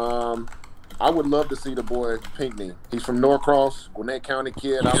 I would love to see the boy Pinkney. He's from Norcross, Gwinnett County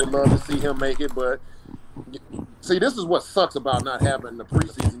kid. I would love to see him make it, but see, this is what sucks about not having the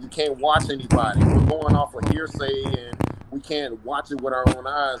preseason. You can't watch anybody. We're going off of hearsay, and we can't watch it with our own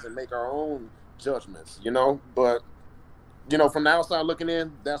eyes and make our own judgments, But from the outside looking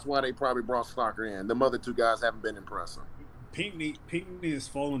in, that's why they probably brought Stalker in. The other 2 guys haven't been impressive. Pinkney is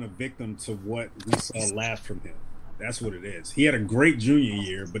falling a victim to what we saw last from him. That's what it is. He had a great junior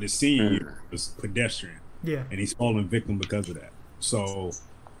year, but his senior year was pedestrian. Yeah. And he's falling victim because of that. So,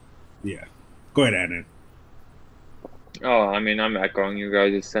 yeah. Go ahead, Adnan. Oh, I'm echoing you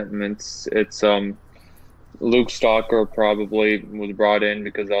guys' sentiments. It's Luke Stalker probably was brought in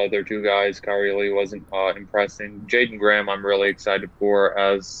because the other 2 guys, Kari Lee, wasn't impressing. Jaden Graham, I'm really excited for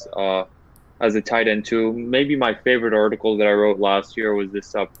as a tight end too. Maybe my favorite article that I wrote last year was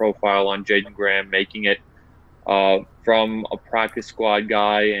this profile on Jaden Graham, making it from a practice squad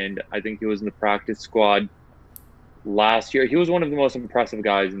guy, and I think he was in the practice squad last year. He was one of the most impressive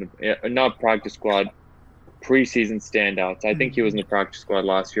guys in the not practice squad, preseason standouts. I think he was in the practice squad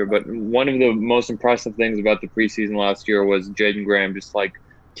last year, but one of the most impressive things about the preseason last year was Jaden Graham just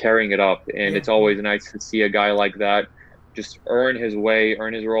tearing it up, and it's always nice to see a guy like that just earn his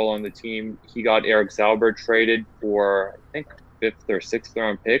role on the team. He got Eric Sauber traded for, I think, 5th or 6th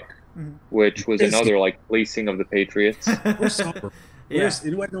round pick, which was another fleecing of the Patriots. Where's Sauber?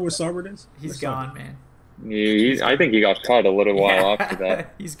 Anybody know where Sauber is? He's gone, man. I think he got cut a little while after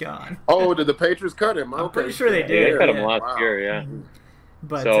that. He's gone. Oh, did the Patriots cut him? I'm pretty sure they did. They cut him last year, yeah.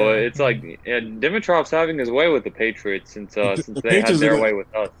 But, so it's Dimitrov's having his way with the Patriots since they had their way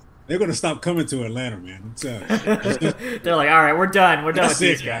with us. they're gonna stop coming to Atlanta, man. They're like, all right, we're done. We're done with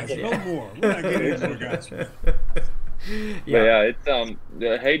these guys. No more. We're not getting any more guys. Man.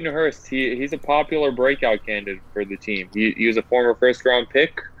 It's Hayden Hurst. He's a popular breakout candidate for the team. He was a former first-round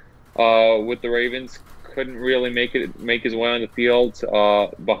pick with the Ravens. Couldn't really make his way on the field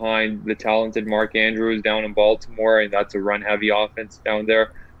behind the talented Mark Andrews down in Baltimore, and that's a run-heavy offense down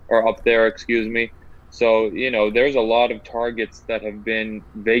there, or up there, excuse me. So, there's a lot of targets that have been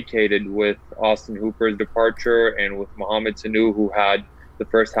vacated with Austin Hooper's departure and with Mohamed Sanu, who had the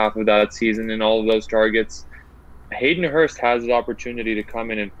first half of that season and all of those targets. Hayden Hurst has the opportunity to come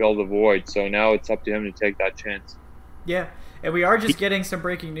in and fill the void, so now it's up to him to take that chance. Yeah. And we are just getting some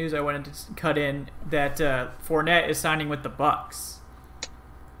breaking news I wanted to cut in that Fournette is signing with the Bucs.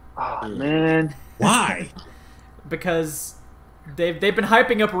 Oh, man. Why? Because they've been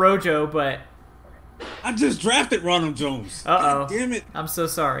hyping up Rojo, but... I just drafted Ronald Jones. Uh-oh. God damn it. I'm so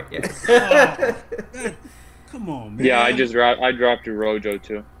sorry. Yeah. God, come on, man. Yeah, I drafted Rojo,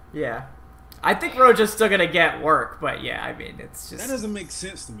 too. Yeah. I think Rojo's still gonna get work, but yeah, I mean, it's just that doesn't make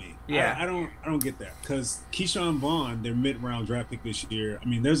sense to me. Yeah, I don't get that because Keyshawn Vaughn, their mid-round draft pick this year. I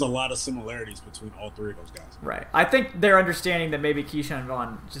mean, there's a lot of similarities between all three of those guys. Right. I think they're understanding that maybe Keyshawn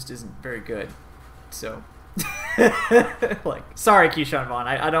Vaughn just isn't very good. So, sorry, Keyshawn Vaughn.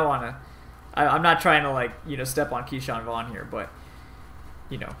 I don't want to. I'm not trying to step on Keyshawn Vaughn here, but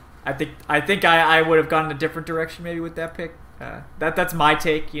I think I would have gone in a different direction maybe with that pick. That's my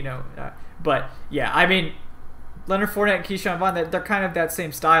take, but yeah, I mean, Leonard Fournette and Keyshawn Vaughn, they're kind of that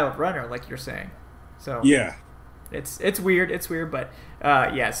same style of runner, like you're saying. So yeah, it's weird, but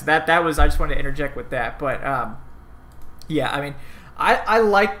yeah. So that was, I just wanted to interject with that, but yeah, I mean, I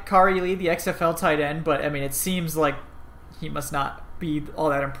like Kari Lee, the XFL tight end, but I mean, it seems like he must not be all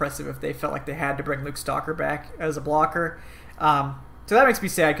that impressive if they felt like they had to bring Luke Stalker back as a blocker. So that makes me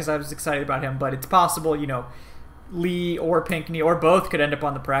sad because I was excited about him, but it's possible, Lee or Pinckney or both could end up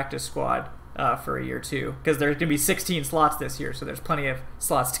on the practice squad for a year too, because there's going to be 16 slots this year, so there's plenty of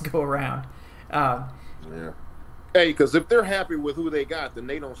slots to go around. Yeah. Hey, because if they're happy with who they got, then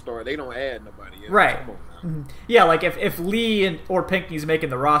they don't add nobody. Right. Mm-hmm. Yeah, like if Lee or Pinckney's making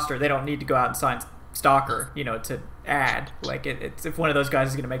the roster, they don't need to go out and sign Stalker, to add. Like it's if one of those guys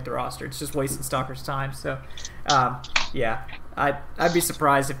is going to make the roster, it's just wasting Stalker's time. So, yeah, I'd be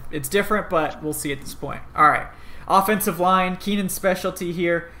surprised if it's different, but we'll see at this point. All right. Offensive line, Keenan's specialty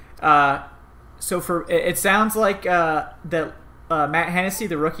here. So it sounds like that Matt Hennessy,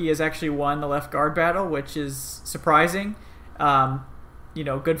 the rookie, has actually won the left guard battle, which is surprising.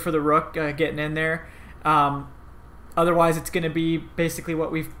 Good for the Rook getting in there. Otherwise, it's going to be basically what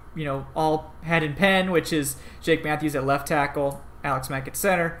we've all had in pen, which is Jake Matthews at left tackle, Alex Mack at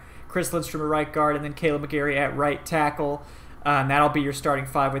center, Chris Lindstrom at right guard, and then Caleb McGarry at right tackle. And that'll be your starting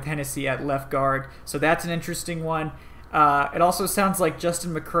five with Hennessy at left guard. So that's an interesting one. It also sounds like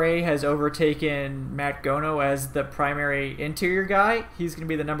Justin McCray has overtaken Matt Gono as the primary interior guy. He's going to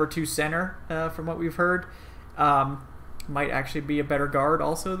be the number 2 center from what we've heard. Might actually be a better guard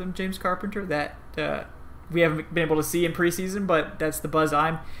also than James Carpenter. That we haven't been able to see in preseason, but that's the buzz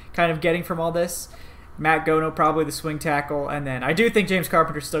I'm kind of getting from all this. Matt Gono probably the swing tackle. And then I do think James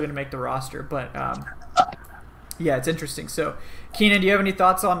Carpenter's still going to make the roster, but... yeah, it's interesting. So, Keenan, do you have any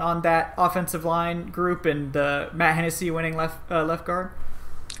thoughts on that offensive line group and the Matt Hennessy winning left guard?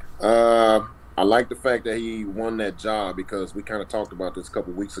 I like the fact that he won that job because we kind of talked about this a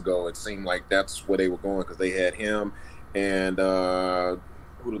couple weeks ago. It seemed like that's where they were going because they had him and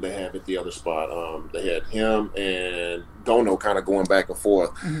who did they have at the other spot? They had him and Gono kind of going back and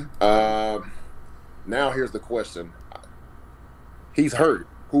forth. Mm-hmm. Now here's the question. He's hurt.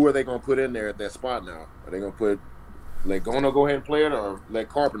 Who are they going to put in there at that spot now? Are they going to let Gono go ahead and play it, or let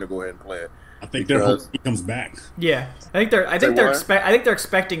Carpenter go ahead and play it? I think they're hoping he comes back. Yeah, I think they're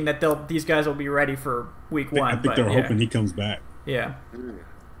expecting that these guys will be ready for week 1. I think they're hoping he comes back. Yeah.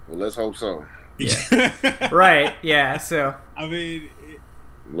 Well, let's hope so. Yeah. Right. Yeah. So. I mean.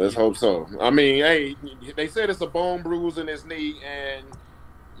 Let's hope so. I mean, hey, they said it's a bone bruise in his knee, and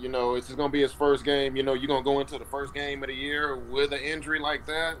it's just gonna be his first game. You're gonna go into the first game of the year with an injury like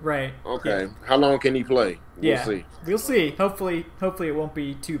that. Right. Okay. Yeah. How long can he play? We'll see. Hopefully it won't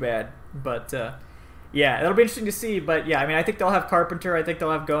be too bad. But yeah, it'll be interesting to see. But yeah, I mean, I think they'll have Carpenter, I think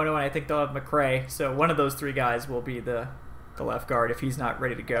they'll have Gono, and I think they'll have McCray. So one of those 3 guys will be the left guard if he's not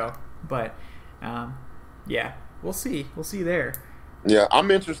ready to go. But yeah, we'll see. We'll see there. Yeah,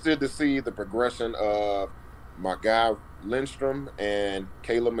 I'm interested to see the progression of my guy Lindstrom and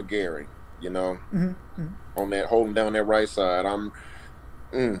Caleb McGarry, mm-hmm. on that holding down that right side.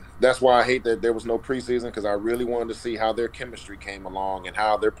 That's why I hate that there was no preseason, because I really wanted to see how their chemistry came along and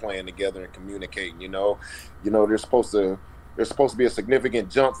how they're playing together and communicating. There's supposed to be a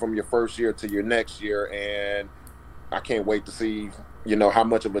significant jump from your first year to your next year, and I can't wait to see how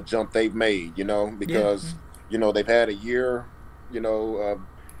much of a jump they've made. Because they've had a year,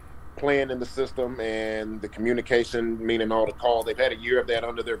 playing in the system and the communication, meaning all the calls. They've had a year of that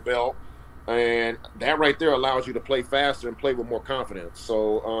under their belt. And that right there allows you to play faster and play with more confidence.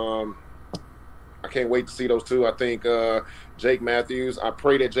 So I can't wait to see those two. I think Jake Matthews, I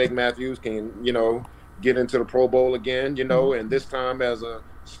pray that Jake Matthews can, get into the Pro Bowl again, and this time as a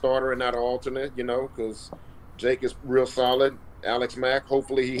starter and not an alternate, because Jake is real solid. Alex Mack,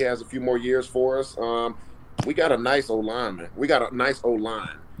 hopefully he has a few more years for us. We got a nice O-line. We got a nice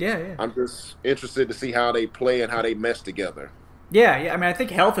O-line. Yeah. I'm just interested to see how they play and how they mesh together. Yeah. I mean, I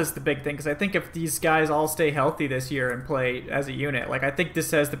think health is the big thing, because I think if these guys all stay healthy this year and play as a unit, I think this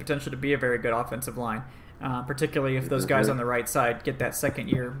has the potential to be a very good offensive line, particularly if those guys on the right side get that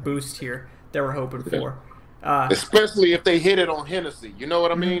second-year boost here that we're hoping for. Especially if they hit it on Hennessy. You know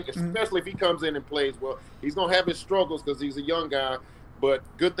what I mean? Especially if he comes in and plays well. He's going to have his struggles because he's a young guy, but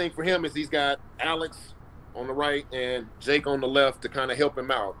good thing for him is he's got Alex on the right and Jake on the left to kind of help him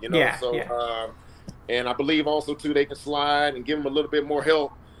out, and I believe also too they can slide and give him a little bit more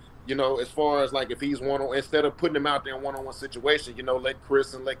help, as far as if he's instead of putting him out there in one-on-one situation, let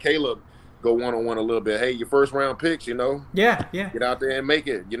Chris and let Caleb go one-on-one a little bit. Hey, your first round picks, get out there and make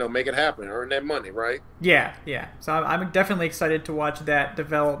it happen, earn that money, right? Yeah. So I'm definitely excited to watch that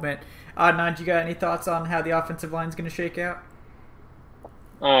development. Adnan, you got any thoughts on how the offensive line is going to shake out?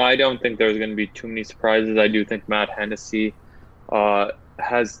 I don't think there's going to be too many surprises. I do think Matt Hennessy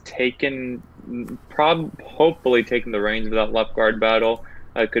has hopefully taken the reins of that left guard battle.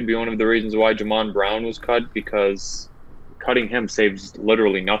 It could be one of the reasons why Jamon Brown was cut, because cutting him saves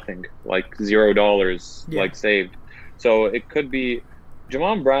literally nothing, $0 saved. So it could be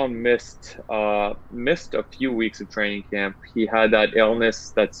Jamon Brown missed a few weeks of training camp. He had that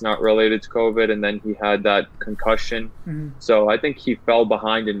illness that's not related to COVID, and then he had that concussion. So I think he fell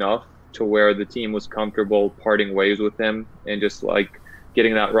behind enough to where the team was comfortable parting ways with him and just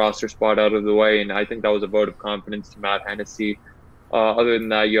getting that roster spot out of the way. And I think that was a vote of confidence to Matt Hennessy. Other than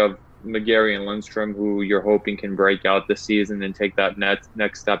that, you have McGarry and Lindstrom, who you're hoping can break out this season and take that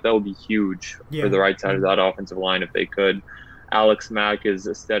next step. That would be huge for the right side of that offensive line if they could. Alex Mack is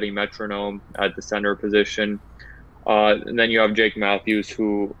a steady metronome at the center position. And then you have Jake Matthews,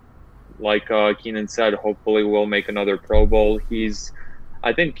 who, like Kynan said, hopefully will make another Pro Bowl.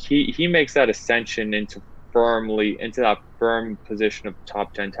 I think he makes that ascension into that firm position of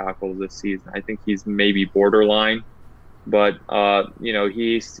top 10 tackles this season. I think he's maybe borderline, but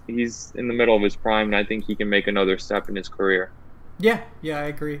he's in the middle of his prime, and I think he can make another step in his career. Yeah, I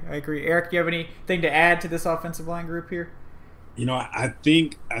agree. Eric, do you have anything to add to this offensive line group here? I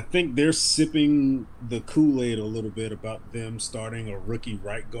think they're sipping the Kool-Aid a little bit about them starting a rookie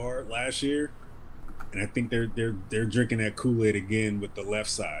right guard last year, and I think they're drinking that Kool-Aid again with the left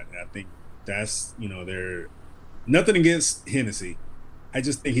side. And I think that's they're nothing against Hennessy. I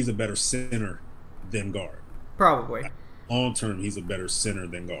just think he's a better center than guard. Probably long term, he's a better center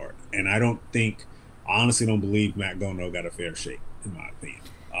than guard, and I honestly don't believe Matt Gono got a fair shake, in my opinion.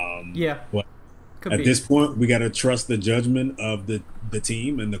 But at this point, we got to trust the judgment of the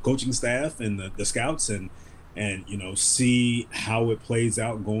team and the coaching staff and the scouts, and see how it plays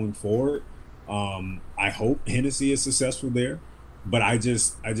out going forward. I hope Hennessy is successful there, but I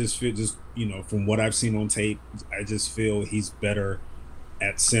just feel from what I've seen on tape, I just feel he's better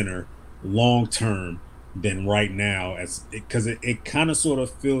at center long term than right now, because it kind of sort of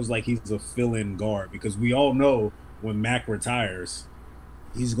feels like he's a fill-in guard, because we all know when Mac retires,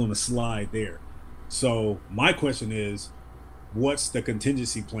 he's going to slide there. So my question is, what's the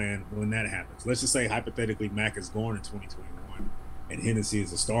contingency plan when that happens? Let's just say hypothetically Mac is gone in 2021 and Hennessy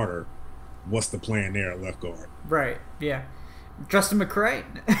is a starter. What's the plan there at left guard? Right. Yeah. Justin McCray.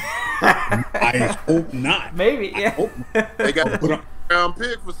 I hope not. Maybe. Yeah. They got a round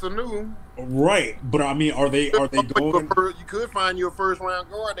pick for Sanu. Right, but I mean, are they going? You could find you a first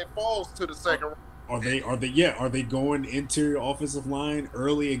round guard that falls to the second. Are they going interior offensive line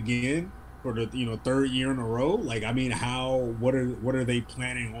early again for the third year in a row? I mean, what are they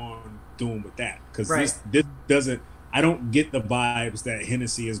planning on doing with that? Because this doesn't. I don't get the vibes that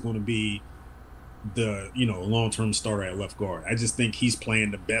Hennessy is going to be the long-term starter at left guard. I just think he's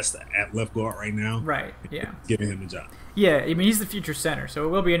playing the best at left guard right now. Right. Yeah. Giving him the job. Yeah, I mean, he's the future center, so it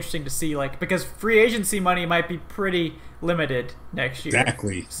will be interesting to see, because free agency money might be pretty limited next year.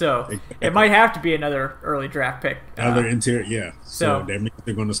 Exactly. So it might have to be another early draft pick. Another interior, yeah. So that means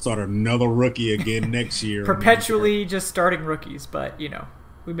they're going to start another rookie again next year. Perpetually just starting rookies, but,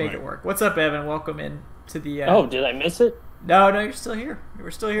 we make it work. What's up, Evan? Welcome in to the... Oh, did I miss it? No, you're still here. We're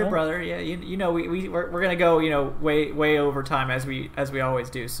still here, brother. Yeah, we're gonna go, way over time as we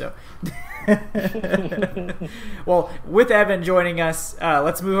always do. So, well, with Evan joining us,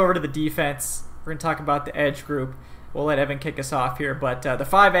 let's move over to the defense. We're gonna talk about the edge group. We'll let Evan kick us off here. But the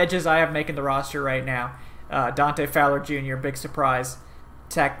 5 edges I have making the roster right now: Dante Fowler Jr., big surprise;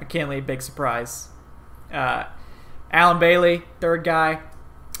 Takk McKinley, big surprise; Alan Bailey, third guy.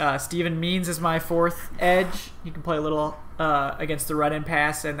 Steven Means is my 4th edge. He can play a little against the run and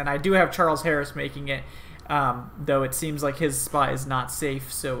pass. And then I do have Charles Harris making it, though it seems like his spot is not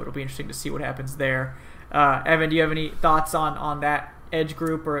safe, so it'll be interesting to see what happens there. Evan, do you have any thoughts on that edge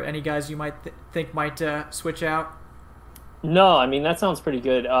group or any guys you might think might switch out? No, I mean, that sounds pretty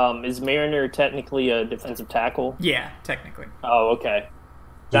good. Is Mariner technically a defensive tackle? Yeah, technically. Oh, okay.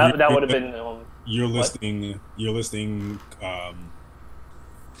 That would have been... You're listing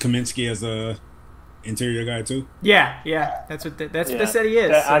Kaminsky as a interior guy too? Yeah. That's what they said he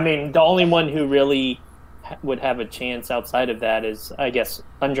is. I mean, the only one who really would have a chance outside of that is, I guess,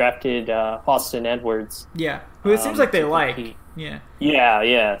 undrafted Austin Edwards. Yeah, who it seems like they like.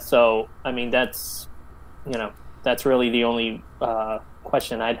 Yeah. So, I mean, that's really the only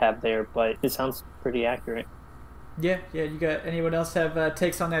question I'd have there, but it sounds pretty accurate. Yeah. You got anyone else have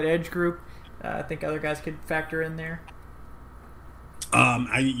takes on that edge group? I think other guys could factor in there.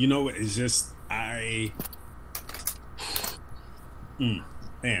 It's just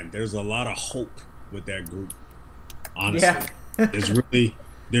there's a lot of hope with that group. Honestly, yeah.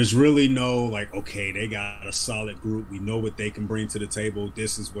 there's really no okay, they got a solid group. We know what they can bring to the table.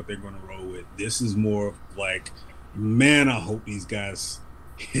 This is what they're going to roll with. This is more of man, I hope these guys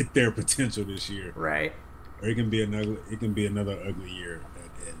hit their potential this year. Right. Or it can be another ugly year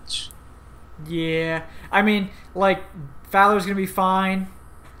at edge. Yeah, I mean, Fowler's going to be fine.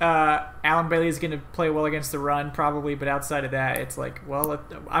 Alan Bailey's going to play well against the run, probably, but outside of that, it's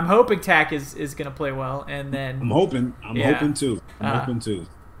I'm hoping Takk is going to play well, and then I'm hoping too.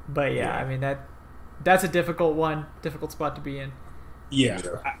 But yeah, I mean that's a difficult spot to be in. Yeah,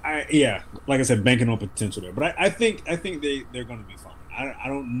 like I said, banking on potential there, but I think they're going to be fine. I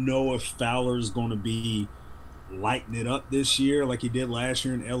don't know if Fowler's going to be lighting it up this year like he did last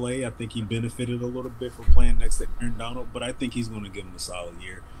year in LA. I think he benefited a little bit from playing next to Aaron Donald, but I think he's going to give him a solid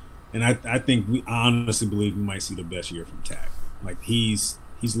year. And I honestly believe we might see the best year from Takk. He's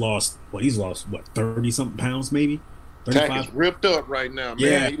lost 30 something pounds, maybe 35. Takk is ripped up right now, man.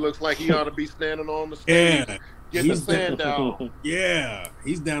 Yeah. He looks like he ought to be standing on the stage. Yeah. Get the sand down. Yeah,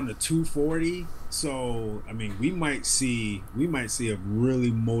 he's down to 240. So I mean, we might see a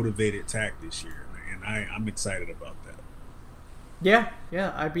really motivated Takk this year. I'm excited about that. Yeah,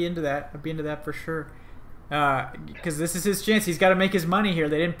 I'd be into that. I'd be into that for sure. Because this is his chance. He's got to make his money here.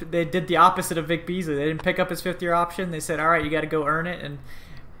 They did the opposite of Vic Beasley. They didn't pick up his 5th-year option. They said, "All right, you got to go earn it." And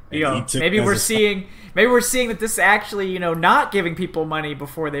maybe we're seeing that this actually, not giving people money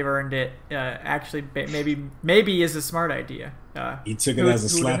before they've earned it, actually maybe is a smart idea. He took it as a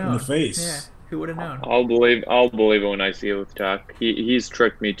slap in the face. Yeah. Who would have known? I'll believe it when I see it with Takk. He's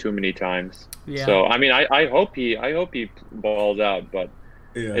tricked me too many times. Yeah. So I mean, I hope he balls out, but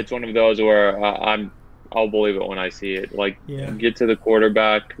it's one of those where I'll believe it when I see it. Get to the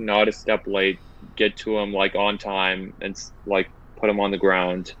quarterback, not a step late, get to him on time, and put him on the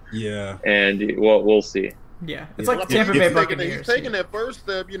ground. Yeah. And we'll see. Yeah, it's like the Tampa Bay Buccaneers. He's taking that first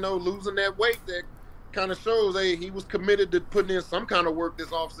step, losing that weight that kind of shows he was committed to putting in some kind of work this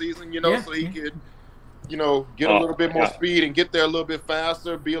offseason, so he could, get a little bit more speed and get there a little bit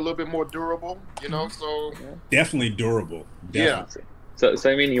faster, be a little bit more durable, so. Definitely durable. Definitely. Yeah. So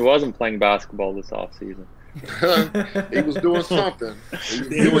I mean, he wasn't playing basketball this offseason. He was doing something.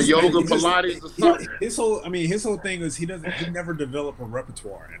 He was doing yoga, Pilates, or something. His whole thing is he never developed a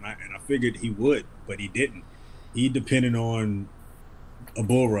repertoire, and I figured he would, but he didn't. He depended on a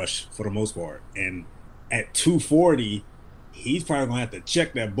bull rush for the most part, and at 240, he's probably gonna have to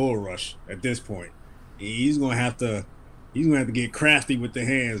check that bull rush at this point. He's gonna have to get crafty with the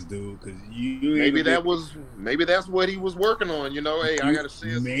hands, dude. Because maybe that's what he was working on. Hey, I gotta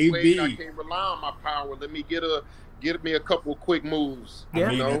see some weight. I can't rely on my power. Let me get me a couple quick moves.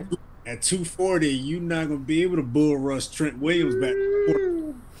 Yeah. At 240, you're not gonna be able to bull rush Trent Williams back.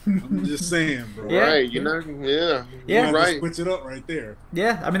 I'm just saying, bro. Yeah. Right, you know, Yeah. right. Switch it up right there.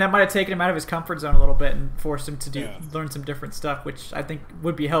 Yeah, I mean, that might have taken him out of his comfort zone a little bit and forced him to learn some different stuff, which I think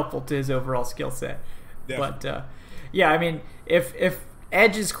would be helpful to his overall skill set. Definitely. But, yeah, I mean, if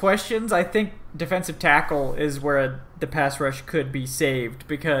Edge's questions, I think defensive tackle is where the pass rush could be saved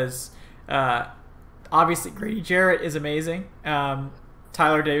because obviously Grady Jarrett is amazing.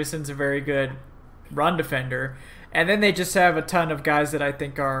 Tyler Davison's a very good run defender. And then they just have a ton of guys that I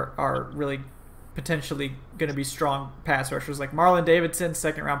think are really potentially going to be strong pass rushers, like Marlon Davidson,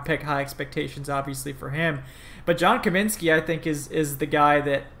 second-round pick, high expectations obviously for him. But John Kaminsky, I think, is the guy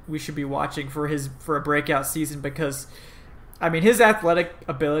that we should be watching for a breakout season because, I mean, his athletic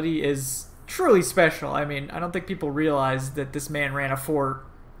ability is truly special. I mean, I don't think people realize that this man ran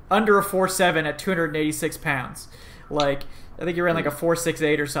under a 4.7 at 286 pounds. Like, I think he ran like a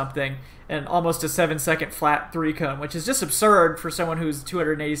 4.68 or something, and almost a 7-second flat 3-cone, which is just absurd for someone who's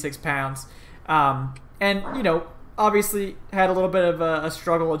 286 pounds. And, you know, obviously had a little bit of a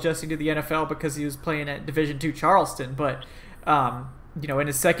struggle adjusting to the NFL because he was playing at Division II Charleston. But, you know, in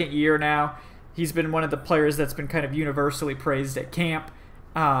his second year now, he's been one of the players that's been kind of universally praised at camp.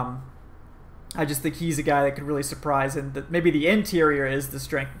 I just think he's a guy that could really surprise, and maybe the interior is the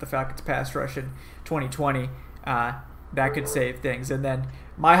strength of the Falcons pass rush in 2020. That could save things. And then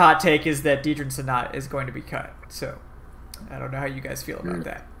my hot take is that Deidrin Sanat is going to be cut. So I don't know how you guys feel about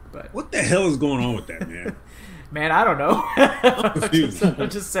that. But what the hell is going on with that, man? Man, I don't know. I'm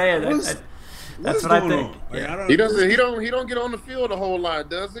just saying that's what I think. Like, yeah. He don't get on the field a whole lot,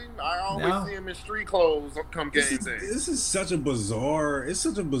 does he? I always see him in street clothes come game day. This is such a bizarre. It's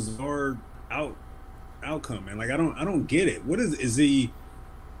such a bizarre outcome, man. Like I don't get it. What is he?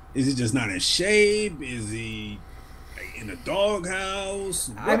 Is he just not in shape? Is he in a doghouse?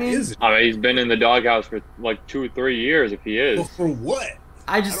 What is it? I mean, he's been in the doghouse for like 2 or 3 years. If he is, well, for what?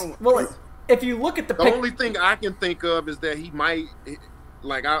 If you look at the only thing I can think of is that he might,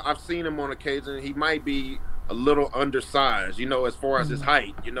 like I've seen him on occasion. He might be a little undersized, you know, as far as his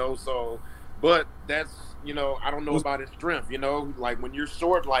height, you know. So, but that's, you know, I don't know about his strength, you know. Like when you're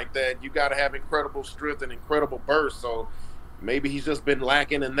short like that, you got to have incredible strength and incredible burst. So maybe he's just been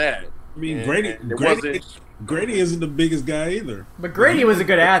lacking in that. I mean, Grady isn't the biggest guy either. But Grady was a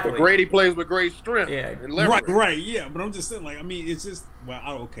good athlete. But Grady plays with great strength. Yeah, and leverage. Right, yeah. But I'm just saying, like, I mean, it's just,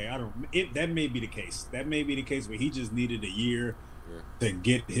 that may be the case. That may be the case where he just needed a year to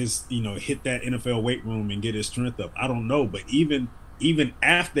get his, you know, hit that NFL weight room and get his strength up. I don't know, but even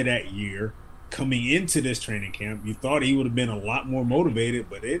after that year, coming into this training camp, you thought he would have been a lot more motivated,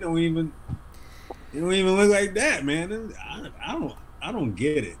 but it don't even look like that, man. I don't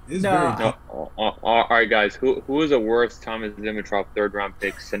get it. It's very all right, guys. Who is a worse Thomas Dimitroff third-round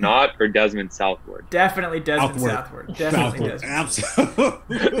pick, Sanat or Desmond Southward? Definitely Desmond Southward. Definitely Desmond.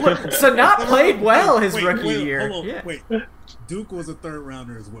 Absolutely. Look, Sanat played well his rookie year. Hold on, wait. Duke was a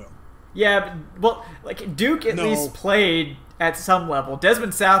third-rounder as well. Yeah, well, like Duke at least played at some level.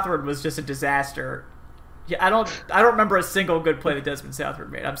 Desmond Southward was just a disaster. Yeah, I don't remember a single good play that Desmond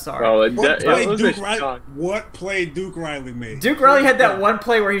Southward made. I'm sorry. What play Duke Riley made? Duke Riley had that one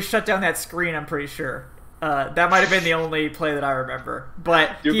play where he shut down that screen, I'm pretty sure. That might have been the only play that I remember.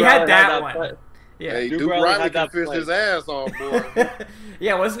 But Duke he had that one. Play. Yeah. Hey, Duke Riley can fish his ass off, boy.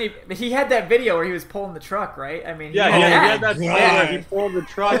 Yeah, wasn't he? He had that video where he was pulling the truck, right? I mean, he had that play where he pulled the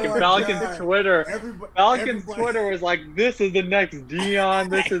truck, and Falcons Twitter was like, "This is the next Dion.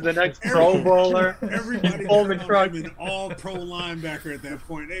 This is the next Pro Bowler." Everybody pulled the truck. An all-pro linebacker at that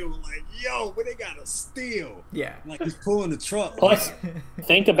point. They were like, "Yo, but they got a steal." Yeah, like he's pulling the truck. Plus,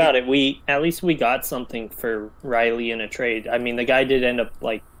 think about it. At least we got something for Riley in a trade. I mean, the guy did end up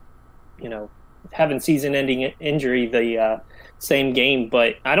having season-ending injury the same game,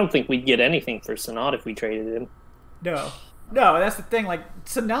 but I don't think we'd get anything for Sanat if we traded him. No, that's the thing. Like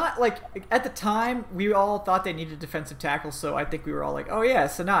Sanat, like at the time, we all thought they needed defensive tackle, so I think we were all like, "Oh yeah,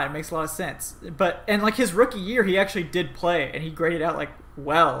 Sanat, it makes a lot of sense." And like his rookie year, he actually did play, and he graded out like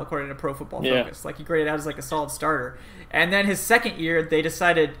well according to Pro Football Focus. Like he graded out as like a solid starter. And then his second year, they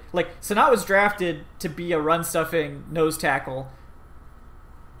decided like Sanat was drafted to be a run-stuffing nose tackle.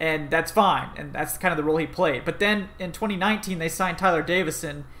 And that's fine, and that's kind of the role he played. But then in 2019, they signed Tyler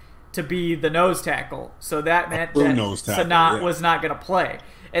Davison to be the nose tackle. So that meant that Sanat was not going to play.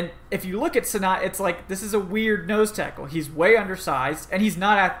 And if you look at Sanat, it's like this is a weird nose tackle. He's way undersized, and he's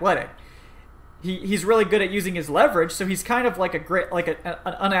not athletic. He's really good at using his leverage, so he's kind of like an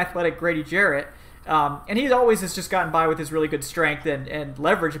unathletic Grady Jarrett. And he always has just gotten by with his really good strength and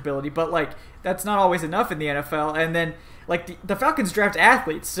leverage ability. But like that's not always enough in the NFL. And then like the Falcons draft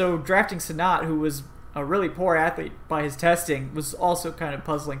athletes, so drafting Sanat, who was a really poor athlete by his testing was also kind of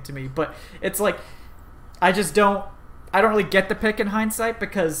puzzling to me. But it's like I don't really get the pick in hindsight,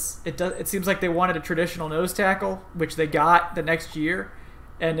 because it seems like they wanted a traditional nose tackle, which they got the next year,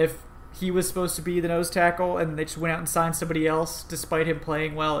 and if he was supposed to be the nose tackle and they just went out and signed somebody else despite him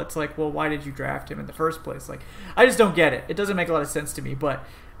playing well, it's like, well, why did you draft him in the first place? Like, I just don't get it. It doesn't make a lot of sense to me. But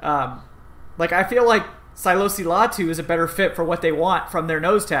like, I feel like Silosi Latu is a better fit for what they want from their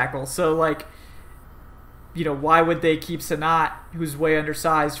nose tackle. So like, you know, why would they keep Sanat, who's way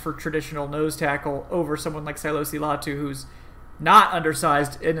undersized for traditional nose tackle, over someone like Silosi Latu, who's not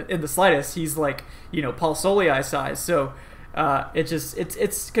undersized in the slightest? He's like, you know, Paul Soliai size. So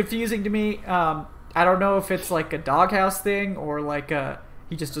it's confusing to me. I don't know if it's like a doghouse thing, or like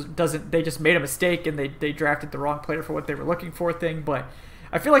he just doesn't. They just made a mistake and they drafted the wrong player for what they were looking for thing. But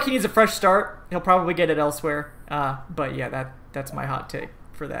I feel like he needs a fresh start. He'll probably get it elsewhere. But yeah, that's my hot take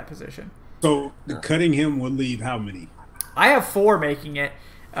for that position. So cutting him would leave how many? I have 4 making it.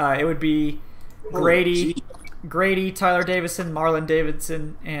 It would be Grady, Tyler Davison, Marlon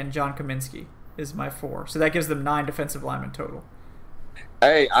Davidson, and John Kaminsky is my 4. So that gives them 9 defensive linemen total.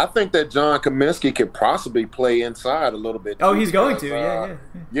 Hey, I think that John Kaminsky could possibly play inside a little bit. Oh, he's going to.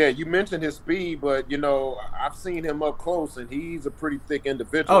 Yeah, you mentioned his speed, but, you know, I've seen him up close, and he's a pretty thick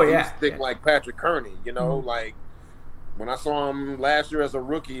individual. Oh, yeah. He's thick like Patrick Kearney, you know, like when I saw him last year as a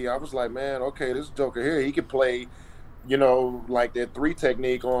rookie, I was like, man, okay, this joker here, he could play, you know, like that 3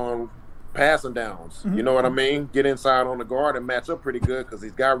 technique on passing downs. Mm-hmm. You know what I mean? Get inside on the guard and match up pretty good, because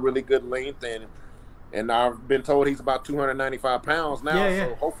he's got really good length, and I've been told he's about 295 pounds now,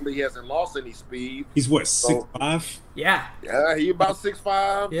 so hopefully he hasn't lost any speed. He's what, 6'5"? Yeah. Yeah, he about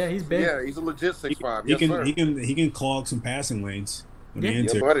 6'5". Yeah, he's big. Yeah, he's a legit 6'5". He can clog some passing lanes. Yeah,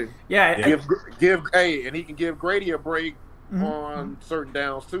 buddy. Yeah. And he can give Grady a break on certain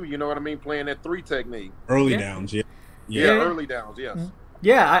downs too. You know what I mean? Playing that 3 technique. Early downs, yeah. Early downs, yes.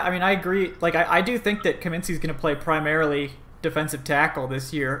 Yeah, I mean, I agree. Like, I do think that Kaminsky's going to play primarily defensive tackle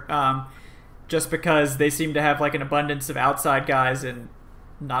this year, just because they seem to have like an abundance of outside guys and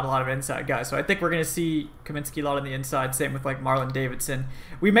not a lot of inside guys. So I think we're going to see Kaminsky a lot on the inside. Same with like Marlon Davidson.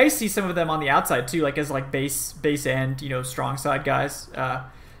 We may see some of them on the outside too, like as like base end, you know, strong side guys.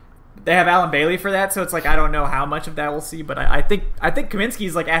 They have Alan Bailey for that, so it's like I don't know how much of that we'll see, but I think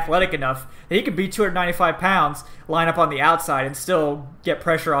Kaminsky's like athletic enough that he could be 295 pounds, line up on the outside, and still get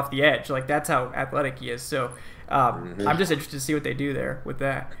pressure off the edge. Like, that's how athletic he is. So I'm just interested to see what they do there with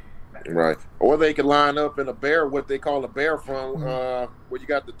that. Right. Or they could line up in what they call a bear front, where you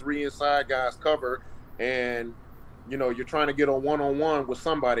got the 3 inside guys covered, and you know you're trying to get a one-on-one with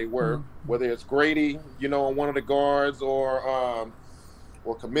somebody, whether it's Grady, you know, on one of the guards, or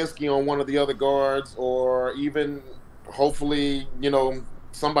Kaminsky on one of the other guards, or even hopefully, you know,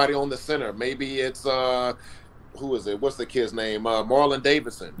 somebody on the center. Maybe it's who is it? What's the kid's name? Marlon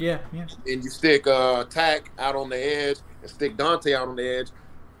Davidson. Yeah. And you stick Tack out on the edge and stick Dante out on the edge.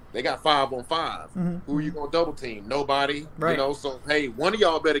 They got 5-on-5. Who are you gonna double team? Nobody. Right. You know, so hey, one of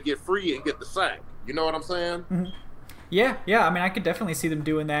y'all better get free and get the sack. You know what I'm saying? Yeah. I mean, I could definitely see them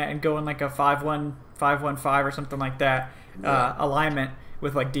doing that and going like a 5-1, 5-1-5 or something like that. Alignment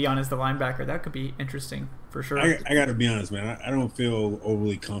with like Dion as the linebacker. That could be interesting for sure. I got to be honest, man. I don't feel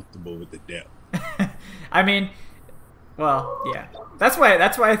overly comfortable with the depth. I mean, well, yeah. That's why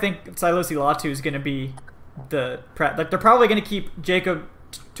I think Silosi Latu is going to be they're probably going to keep Jacob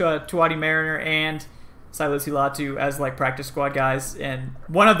Tuati Mariner and Silosi Latu as like practice squad guys, and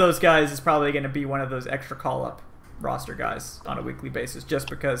one of those guys is probably going to be one of those extra call-up roster guys on a weekly basis, just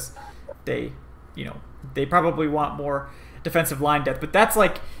because they probably want more defensive line depth. But that's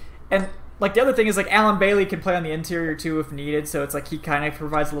like, and like the other thing is like Alan Bailey can play on the interior too if needed, so it's like he kind of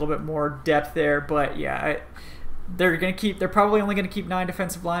provides a little bit more depth there. But yeah, they're probably only going to keep 9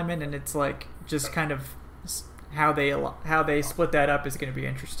 defensive linemen, and it's like just kind of how they split that up is going to be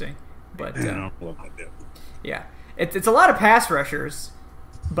interesting. But yeah, it's a lot of pass rushers,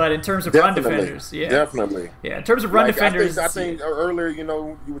 but in terms of run defenders, definitely. Yeah, in terms of run defenders, I think earlier, you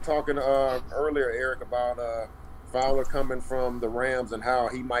know, you were talking earlier, Eric, about Fowler coming from the Rams and how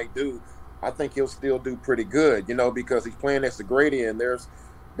he might do. I think he'll still do pretty good, you know, because he's playing next to Grady, and there's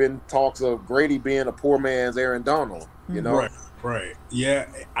been talks of Grady being a poor man's Aaron Donald, you know. Right. Yeah,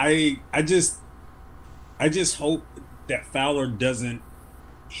 I just hope that Fowler doesn't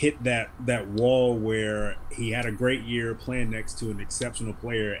hit that wall where he had a great year playing next to an exceptional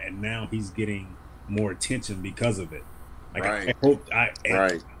player, and now he's getting more attention because of it. Like, I hope I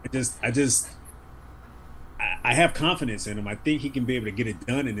have confidence in him. I think he can be able to get it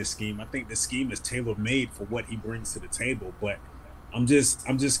done in this scheme. I think the scheme is tailor-made for what he brings to the table. But I'm just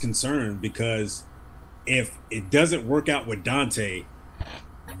concerned because if it doesn't work out with Dante,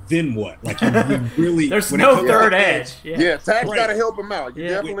 then what? Like, you really there's no third edge. Yeah, Tax Right. got to help him out. You're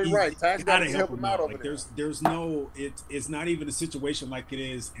definitely right. Tax got gotta to help him out over Like, there. there's no, it's not even a situation like it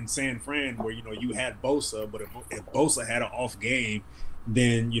is in San Fran where, you know, you had Bosa, but if Bosa had an off game,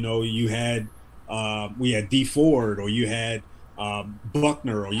 then, you know, you had we had D Ford, or you had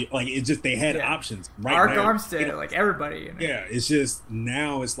Buckner, or it's just they had options. Right Mark now, Armstead, like everybody. You know? Yeah, it's just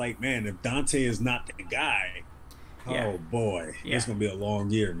now it's like, man, if Dante is not the guy, oh boy, it's gonna be a long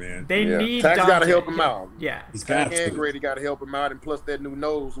year, man. They need Tax Dante. got to help him out. Yeah, he's got to. And Grady got to help him out, and plus that new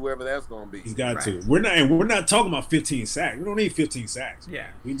nose, whoever that's going to be. He's got to. We're not talking about 15 sacks. We don't need 15 sacks. Yeah,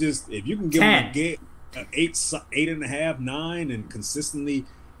 we just, if you can give him a game, 8.5, 9, and consistently,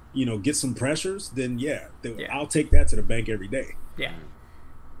 you know, get some pressures, then I'll take that to the bank every day. Yeah.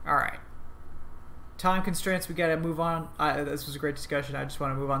 All right. Time constraints, we got to move on. This was a great discussion. I just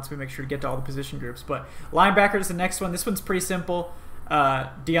want to move on so we make sure to get to all the position groups. But linebacker is the next one. This one's pretty simple.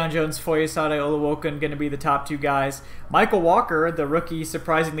 Deion Jones, Foyesade, Oluokun going to be the top two guys. Michael Walker, the rookie,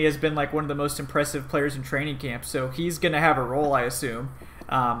 surprisingly has been like one of the most impressive players in training camp. So he's going to have a role, I assume.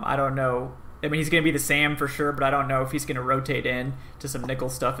 I don't know. I mean, he's going to be the Sam for sure, but I don't know if he's going to rotate in to some nickel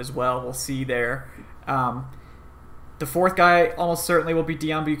stuff as well. We'll see there. The fourth guy almost certainly will be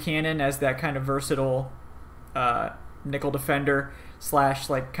Deion Buchanan as that kind of versatile nickel defender /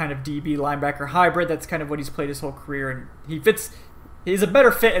 like kind of DB linebacker hybrid. That's kind of what he's played his whole career, and he's a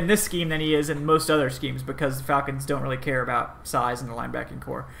better fit in this scheme than he is in most other schemes because the Falcons don't really care about size in the linebacking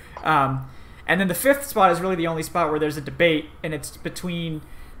core. And then the fifth spot is really the only spot where there's a debate, and it's between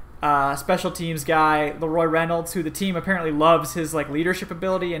special teams guy Leroy Reynolds, who the team apparently loves his like leadership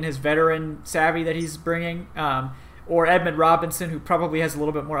ability and his veteran savvy that he's bringing, or Edmund Robinson, who probably has a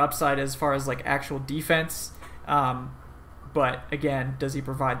little bit more upside as far as like actual defense. But again, does he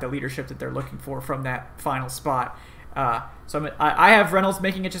provide the leadership that they're looking for from that final spot? So I have Reynolds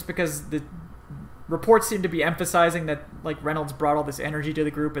making it just because the reports seem to be emphasizing that like Reynolds brought all this energy to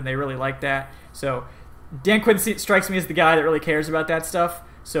the group and they really like that. So Dan Quinn strikes me as the guy that really cares about that stuff.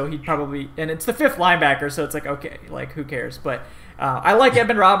 So he'd probably, and it's the fifth linebacker, so it's like, okay, like who cares? But I like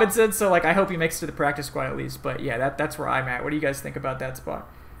Edmund Robinson, so like I hope he makes it to the practice squad at least. But yeah, that's where I'm at. What do you guys think about that spot?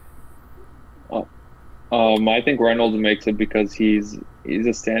 I think Reynolds makes it because he's a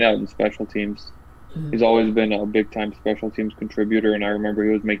standout in special teams. Mm-hmm. He's always been a big time special teams contributor, and I remember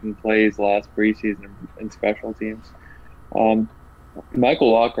he was making plays last preseason in special teams.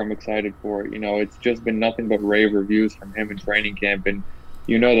 Michael Walker, I'm excited for it. You know, it's just been nothing but rave reviews from him in training camp, and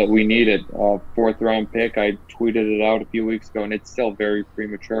you know that we need it. Fourth round pick, I tweeted it out a few weeks ago, and it's still very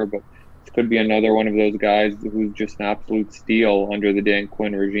premature, but it could be another one of those guys who's just an absolute steal under the Dan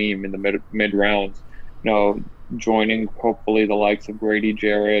Quinn regime in the mid rounds. You know, joining hopefully the likes of Grady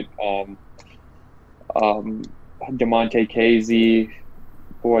Jarrett, DeMonte Casey,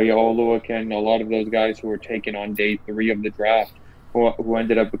 Oluokun, a lot of those guys who were taken on day 3 of the draft, who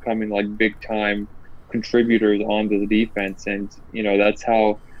ended up becoming like big time contributors onto the defense. And you know, that's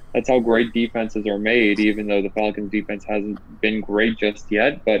how great defenses are made, even though the Falcons defense hasn't been great just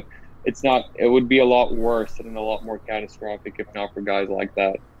yet. But it would be a lot worse and a lot more catastrophic if not for guys like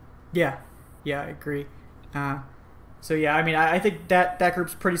that. Yeah, I agree. So yeah, I mean, I think that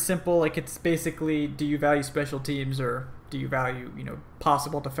group's pretty simple. Like, it's basically, do you value special teams or do you value, you know,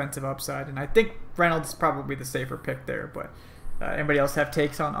 possible defensive upside? And I think Reynolds is probably the safer pick there. But anybody else have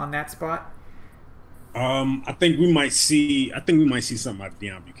takes on that spot? I think we might see something like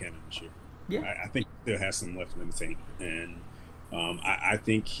Deion Buchanan this year. Yeah, I think he still has some left in the tank, and I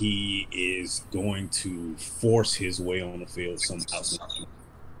think he is going to force his way on the field somehow.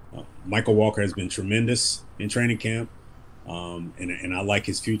 Michael Walker has been tremendous in training camp, and I like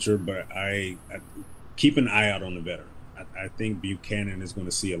his future, but I keep an eye out on the veteran. I think Buchanan is going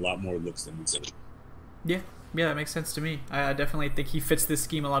to see a lot more looks than he's did. Yeah, that makes sense to me. I definitely think he fits this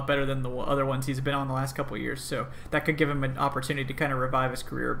scheme a lot better than the other ones he's been on the last couple of years, so that could give him an opportunity to kind of revive his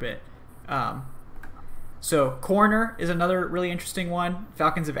career a bit. So corner is another really interesting one.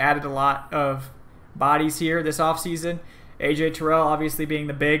 Falcons have added a lot of bodies here this offseason. AJ Terrell obviously being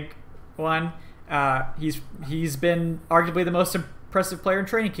the big one. He's been arguably the most impressive player in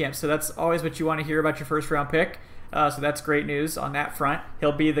training camp, so that's always what you want to hear about your first round pick. So that's great news on that front.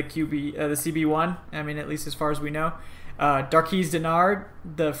 He'll be the QB, the CB1. I mean, at least as far as we know. Darqueze Dennard,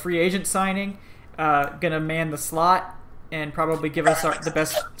 the free agent signing, gonna man the slot and probably give us the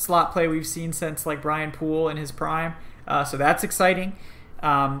best slot play we've seen since like Brian Poole in his prime. So that's exciting.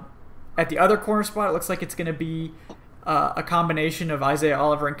 At the other corner spot, it looks like it's gonna be a combination of Isaiah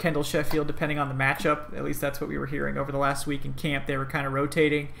Oliver and Kendall Sheffield, depending on the matchup. At least that's what we were hearing over the last week in camp. They were kind of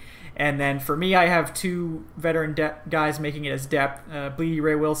rotating. And then for me, I have two veteran guys making it as depth. Bleedy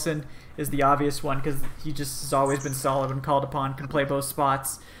Ray Wilson is the obvious one because he just has always been solid when called upon, can play both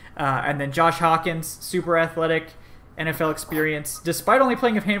spots. And then Josh Hawkins, super athletic, NFL experience. Despite only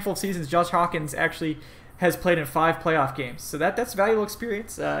playing a handful of seasons, Josh Hawkins actually has played in 5 playoff games. So that's valuable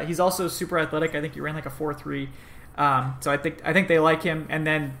experience. He's also super athletic. I think he ran like a 4.3. So I think they like him. And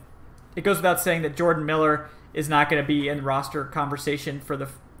then it goes without saying that Jordan Miller is not going to be in roster conversation for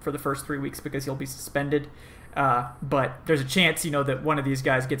the first 3 weeks because he'll be suspended. But there's a chance, that one of these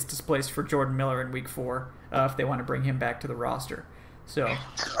guys gets displaced for Jordan Miller in week 4 if they want to bring him back to the roster. So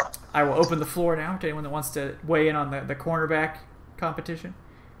I will open the floor now to anyone that wants to weigh in on the cornerback competition.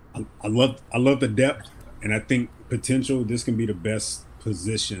 I love the depth, and I think potential. This can be the best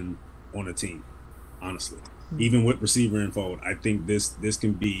position on a team, honestly. Even with receiver info, I think this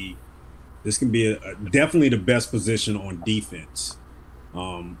can be definitely the best position on defense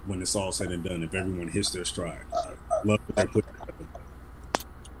when it's all said and done. If everyone hits their stride, I love what they put together.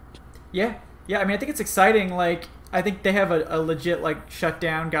 Yeah. I mean, I think it's exciting. Like, I think they have a legit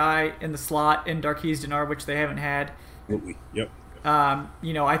shutdown guy in the slot in Darqueze Dennard, which they haven't had. Absolutely. Yep.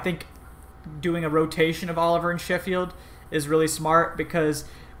 I think doing a rotation of Oliver and Sheffield is really smart because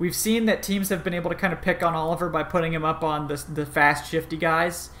we've seen that teams have been able to kind of pick on Oliver by putting him up on the fast, shifty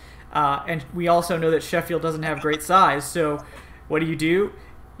guys. And we also know that Sheffield doesn't have great size. So what do?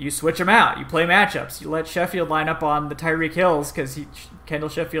 You switch them out. You play matchups. You let Sheffield line up on the Tyreek Hills because Kendall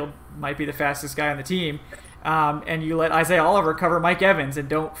Sheffield might be the fastest guy on the team. And you let Isaiah Oliver cover Mike Evans and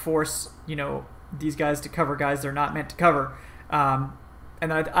don't force, these guys to cover guys they're not meant to cover.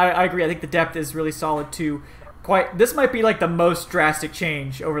 And I agree. I think the depth is really solid too. This might be the most drastic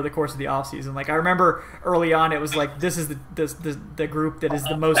change over the course of the offseason. I remember early on it was this is the group that is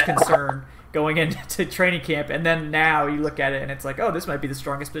the most concerned going into training camp, and then now you look at it and it's this might be the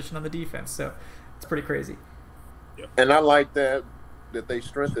strongest position on the defense. So it's pretty crazy. And I like that they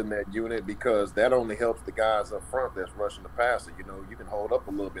strengthen that unit because that only helps the guys up front that's rushing the passer. You can hold up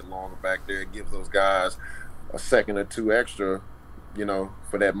a little bit longer back there. It gives those guys a second or two extra,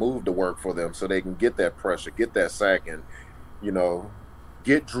 for that move to work for them so they can get that pressure, get that sack, and,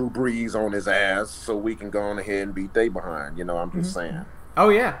 get Drew Brees on his ass so we can go on ahead and beat they behind. I'm just saying. Oh,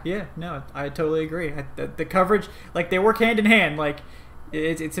 yeah. No, I totally agree. The coverage, they work hand in hand.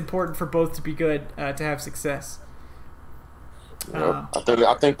 It's important for both to be good to have success.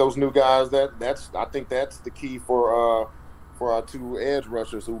 I think those new guys that's the key for our two edge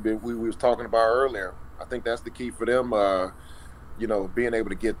rushers we was talking about earlier. I think that's the key for them. Being able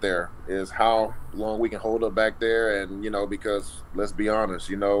to get there is how long we can hold up back there, and because let's be honest,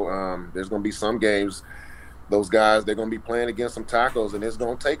 there's going to be some games. Those guys, they're going to be playing against some tackles, and it's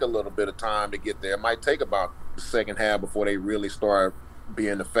going to take a little bit of time to get there. It might take about the second half before they really start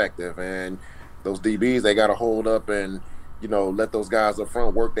being effective. And those DBs, they got to hold up and, let those guys up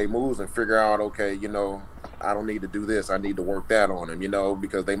front work their moves and figure out, okay, I don't need to do this. I need to work that on them,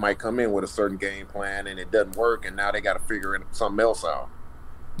 because they might come in with a certain game plan and it doesn't work, and now they got to figure something else out.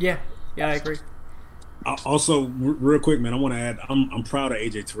 Yeah, I agree. Also, real quick, man, I want to add, I'm proud of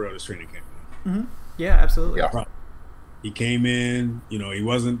AJ Terrell this training camp. Mm-hmm. Yeah, absolutely. Yeah. He came in, he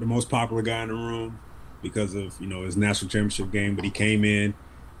wasn't the most popular guy in the room because of, his national championship game, but he came in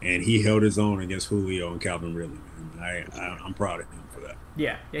and he held his own against Julio and Calvin Ridley, man. I'm proud of him for that.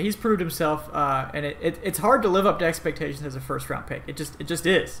 Yeah, he's proved himself, and it's hard to live up to expectations as a first-round pick. It just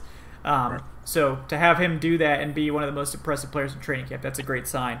is. Right. So to have him do that and be one of the most impressive players in training camp, that's a great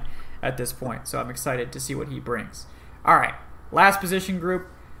sign at this point. So I'm excited to see what he brings. All right, last position group,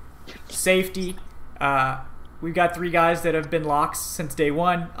 safety. We've got 3 guys that have been locks since day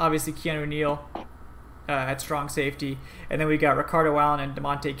one. Obviously, Keanu Neal at strong safety. And then we got Ricardo Allen and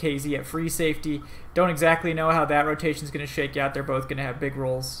DeMonte Casey at free safety. Don't exactly know how that rotation is going to shake out. They're both going to have big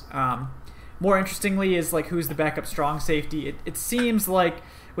roles. More interestingly is who's the backup strong safety. It seems like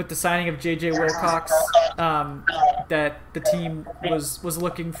with the signing of J.J. Wilcox that the team was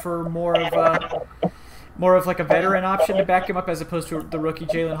looking for more of a veteran option to back him up as opposed to the rookie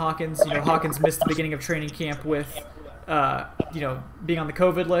Jalen Hawkins. Hawkins missed the beginning of training camp with, being on the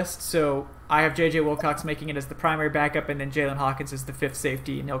COVID list. So I have J.J. Wilcox making it as the primary backup, and then Jalen Hawkins is the 5th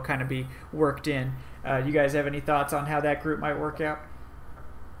safety, and he'll kind of be worked in. You guys have any thoughts on how that group might work out?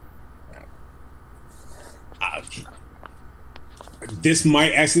 This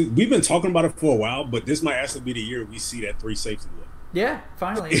might actually, we've been talking about it for a while, but this might actually be the year we see that 3 safety look. Yeah,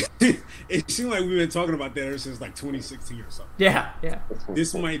 finally. It seemed like we've been talking about that ever since 2016 or something. Yeah.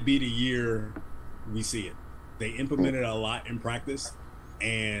 This might be the year we see it. They implemented a lot in practice,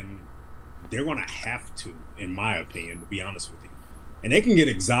 and they're going to have to, in my opinion, to be honest with you. And they can get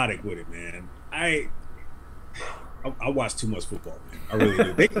exotic with it, man. I watch too much football, man. I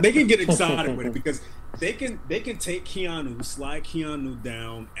really do. They can get exotic with it because they can take Keanu, slide Keanu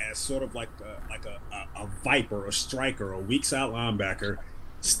down as sort of like a viper, a striker, a weak side linebacker,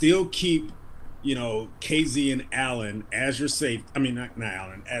 still keep, KZ and Allen as your safety. I mean, not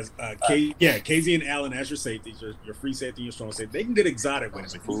Allen, as KZ and Allen as your safeties, your free safety, your strong safety. They can get exotic with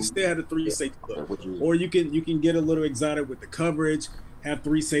it. If you still have a 3 safety look, or you can get a little exotic with the coverage. Have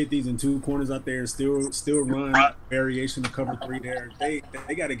 3 safeties and 2 corners out there, still run variation to cover 3 there. They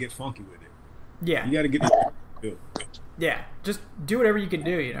got to get funky with it. Yeah, you got to get it. Yeah, just do whatever you can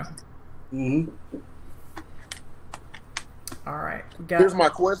do, Mm-hmm. All right. Here's my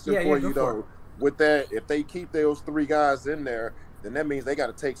question for you though. With that, if they keep those 3 guys in there, then that means they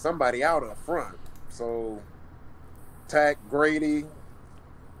got to take somebody out up front. So, Tack, Grady,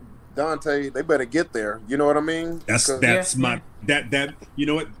 Dante, they better get there. You know what I mean? That's my you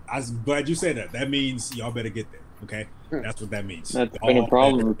know what? I'm glad you said that. That means y'all better get there. Okay, that's what that means. That's been a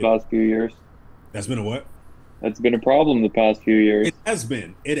problem the past few years. That's been a what? That's been a problem the past few years. It has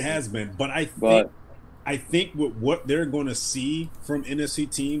been. But I think with what they're going to see from NFC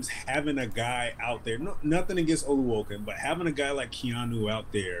teams, having a guy out there, nothing against Oluwoken, but having a guy like Keanu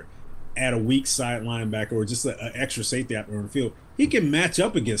out there at a weak side linebacker or just an extra safety out there on the field, he can match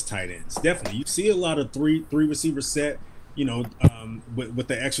up against tight ends. Definitely. You see a lot of three receiver set, with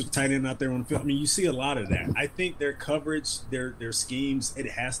the extra tight end out there on the field. I mean, you see a lot of that. I think their coverage, their schemes,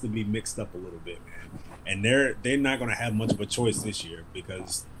 it has to be mixed up a little bit, man. And they're not going to have much of a choice this year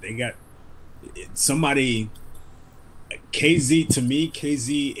because they got somebody.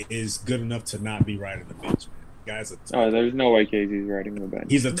 KZ is good enough to not be riding the bench, man. Guys, there's no way KZ's riding the bench.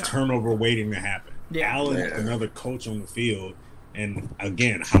 He's a turnover waiting to happen. Yeah. Allen is another coach on the field. And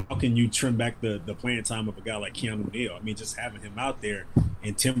again, how can you trim back the playing time of a guy like Keanu Neal? I mean, just having him out there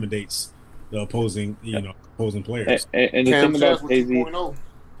intimidates the opposing players. And the thing about KZ,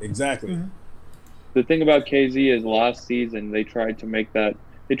 exactly. Mm-hmm. The thing about KZ is last season they tried to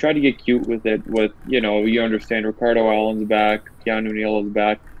get cute with it. With you understand, Ricardo Allen's back, Keanu Neal is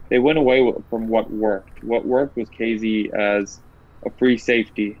back. They went away from what worked. What worked was KZ as a free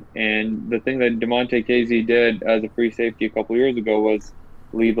safety. And the thing that DeMonte KZ did as a free safety a couple years ago was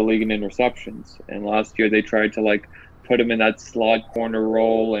lead the league in interceptions. And last year they tried to put him in that slot corner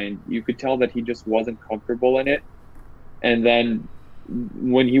role, and you could tell that he just wasn't comfortable in it. And then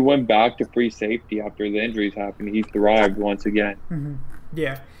when he went back to free safety after the injuries happened, he thrived once again. Mm-hmm.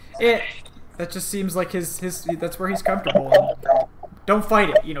 Yeah. That just seems like his that's where he's comfortable. Don't fight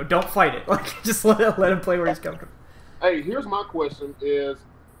it, don't fight it. Just let him play where he's comfortable. Hey, here's my question: Is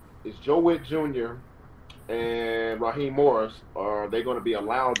Joe Witt Jr. and Raheem Morris, are they going to be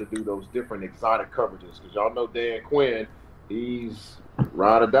allowed to do those different exotic coverages? Because y'all know Dan Quinn, he's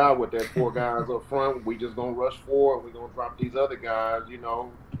ride or die with that 4 guys up front. We just gonna rush 4, and we're gonna drop these other guys.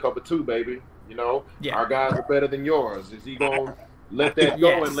 Cover 2, baby. Yeah. Our guys are better than yours. Is he gonna let that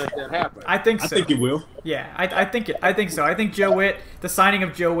go and let that happen? I think so. I think he will. Yeah, I think so. I think Joe Witt, the signing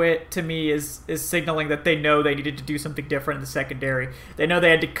of Joe Witt to me is signaling that they know they needed to do something different in the secondary. They know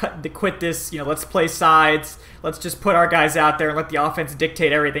they had to quit this, let's play sides, let's just put our guys out there and let the offense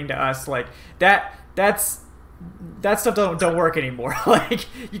dictate everything to us. That stuff don't work anymore.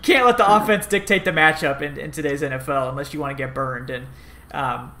 You can't let the offense dictate the matchup in today's NFL unless you want to get burned. And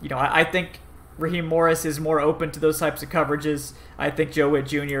I think Raheem Morris is more open to those types of coverages. I think Joe Witt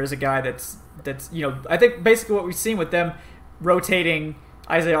Jr. is a guy that's I think basically what we've seen with them rotating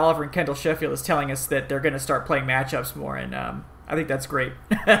Isaiah Oliver and Kendall Sheffield is telling us that they're going to start playing matchups more, and I think that's great.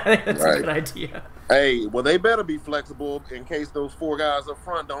 I think that's a good idea. Hey, well, they better be flexible in case those 4 guys up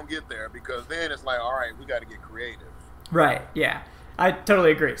front don't get there, because then it's all right, we got to get creative. Right, yeah. I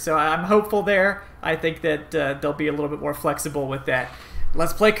totally agree. So I'm hopeful there. I think that they'll be a little bit more flexible with that.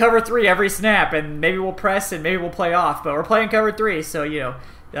 Let's play cover 3 every snap, and maybe we'll press and maybe we'll play off, but we're playing cover 3, so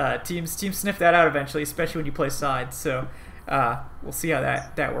teams sniff that out eventually, especially when you play sides. So we'll see how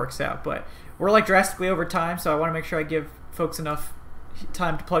that works out. But we're drastically over time, so I want to make sure I give folks enough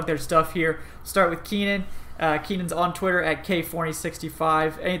time to plug their stuff here. Start with Kynan. Keenan's on Twitter at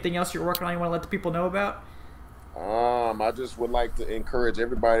KForney65. Anything else you're working on you want to let the people know about? I just would like to encourage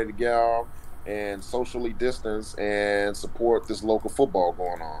everybody to get out and socially distance and support this local football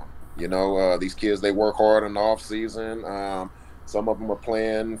going on. These kids, they work hard in the off season. Some of them are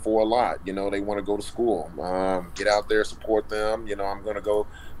playing for a lot. They want to go to school. Get out there, support them. I'm going to go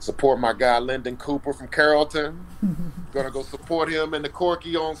support my guy, Lyndon Cooper from Carrollton. Going to go support him in the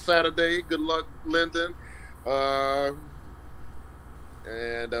Corky on Saturday. Good luck, Lyndon. And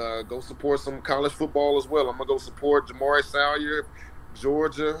go support some college football as well. I'm gonna go support Jamari Salyer,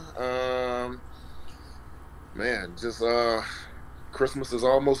 Georgia. Christmas is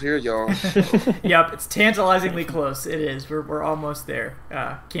almost here, y'all. Yep, it's tantalizingly close. It is. We're almost there.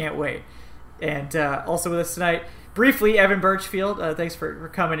 Can't wait. And also with us tonight, briefly, Evan Birchfield. Thanks for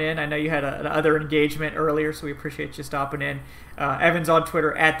coming in. I know you had another engagement earlier, so we appreciate you stopping in. Evan's on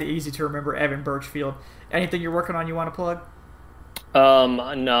Twitter at the easy to remember Evan Birchfield. Anything you're working on you want to plug? No,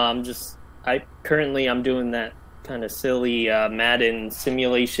 I'm doing that kind of silly Madden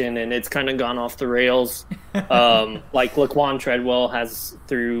simulation, and it's kind of gone off the rails. Like Laquan Treadwell has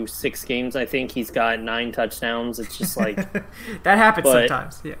through 6 games, I think he's got 9 touchdowns. It's just like that happens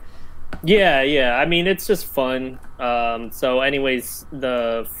sometimes. Yeah. I mean, it's just fun. So anyways,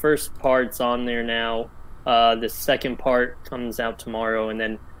 the first part's on there now. The second part comes out tomorrow, and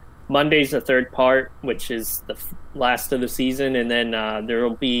then Monday's the third part, which is the last of the season, and then there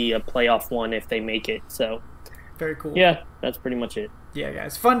will be a playoff one if they make it. So very cool. Yeah, that's pretty much it. Yeah,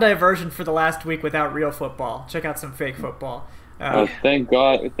 guys. Fun diversion for the last week without real football. Check out some fake football. Thank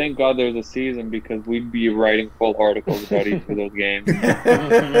God there's a season, because we'd be writing full articles about each of those games.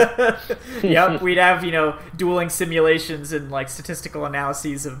 Yep, we'd have, dueling simulations and like statistical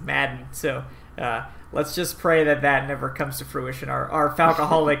analyses of Madden. So let's just pray that never comes to fruition. Our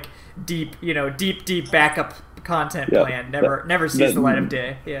Falcoholic deep backup content plan never sees the light of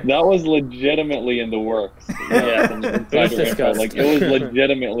day. Yeah. That was legitimately in the works. Yeah. Like, it was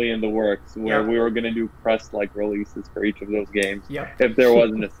legitimately in the works where we were going to do press like releases for each of those games. Yep. If there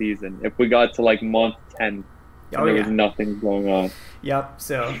wasn't a season, if we got to like month 10, there was nothing going on. Yep.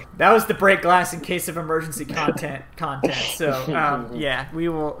 So that was the break glass in case of emergency content. So we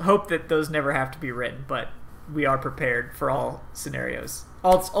will hope that those never have to be written, but we are prepared for all scenarios.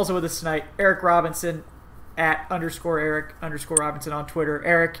 Also with us tonight, Eric Robinson at _Eric_Robinson on Twitter.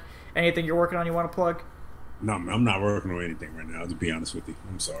 Eric, anything you're working on you want to plug? No, I'm not working on anything right now, to be honest with you.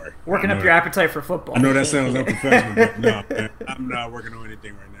 I'm sorry. Working up your appetite for football. I know that sounds unprofessional, but no, man, I'm not working on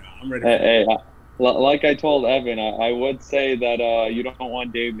anything right now. I'm ready. Like I told Evan, I would say that you don't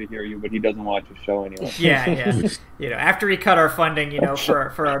want Dave to hear you, but he doesn't watch the show anyway. Yeah. After he cut our funding,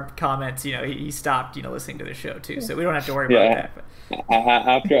 for our comments, he stopped, listening to the show too. So we don't have to worry about that. But.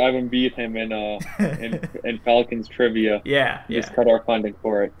 After Evan beat him in Falcons trivia, just cut our funding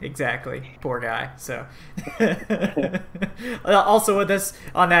for it. Exactly, poor guy. So, also with us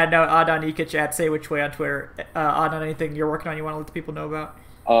on that note, Adnan Ikic at Say Which Way on Twitter. Adnan, anything you're working on you want to let the people know about?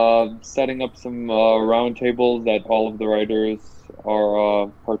 Setting up some roundtables that all of the writers are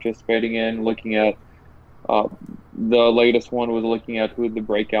participating in. Looking at the latest one was looking at who the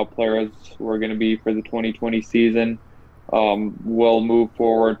breakout players were going to be for the 2020 season. We'll move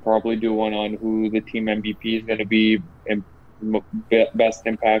forward, probably do one on who the team MVP is going to be, best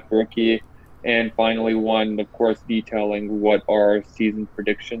impact rookie, and finally one, of course, detailing what our season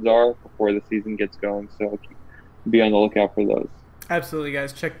predictions are before the season gets going. So be on the lookout for those. Absolutely,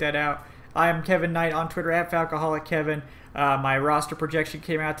 guys. Check that out. I am Kevin Knight on Twitter at Falcoholic Kevin. My roster projection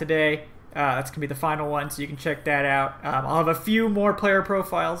came out today. That's going to be the final one, so you can check that out. I'll have a few more player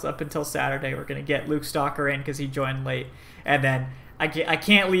profiles up until Saturday. We're going to get Luke Stalker in because he joined late. And then I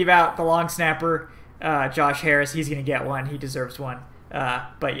can't leave out the long snapper, Josh Harris. He's going to get one. He deserves one.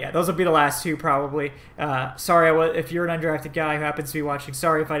 But yeah, those will be the last two probably. Sorry, if you're an undrafted guy who happens to be watching,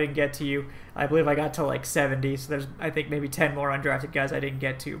 sorry if I didn't get to you. I believe I got to like 70, so there's, I think, maybe 10 more undrafted guys I didn't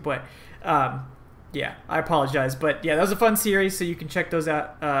get to. But yeah, I apologize. But yeah, that was a fun series, so you can check those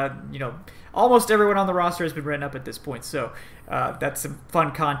out. Almost everyone on the roster has been written up at this point, so that's some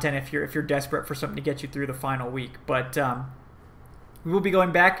fun content if you're desperate for something to get you through the final week. But we will be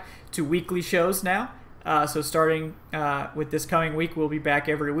going back to weekly shows now. So starting with this coming week, we'll be back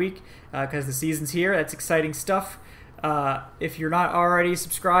every week because the season's here. That's exciting stuff. If you're not already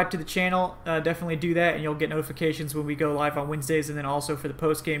subscribed to the channel, definitely do that, and you'll get notifications when we go live on Wednesdays, and then also for the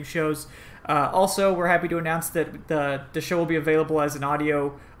post-game shows. Also, we're happy to announce that the show will be available as an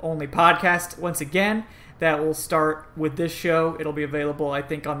audio-only podcast once again. That will start with this show. It'll be available, I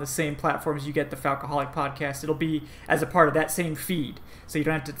think, on the same platforms you get the Falcoholic podcast. It'll be as a part of that same feed, so you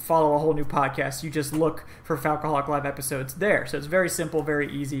don't have to follow a whole new podcast. You just look for Falcoholic live episodes there. So it's very simple,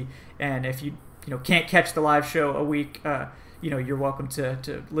 very easy, and if you can't catch the live show a week, you're welcome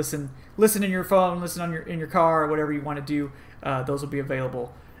to listen in your phone, listen in your car, or whatever you want to do. Those will be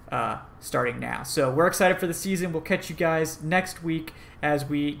available starting now. So we're excited for the season. We'll catch you guys next week as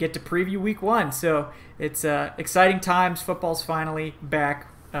we get to preview week 1. So it's exciting times. Football's finally back.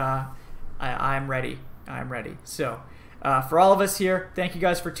 I'm ready. So For all of us here, thank you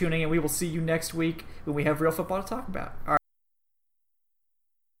guys for tuning in. We will see you next week when we have real football to talk about. All right.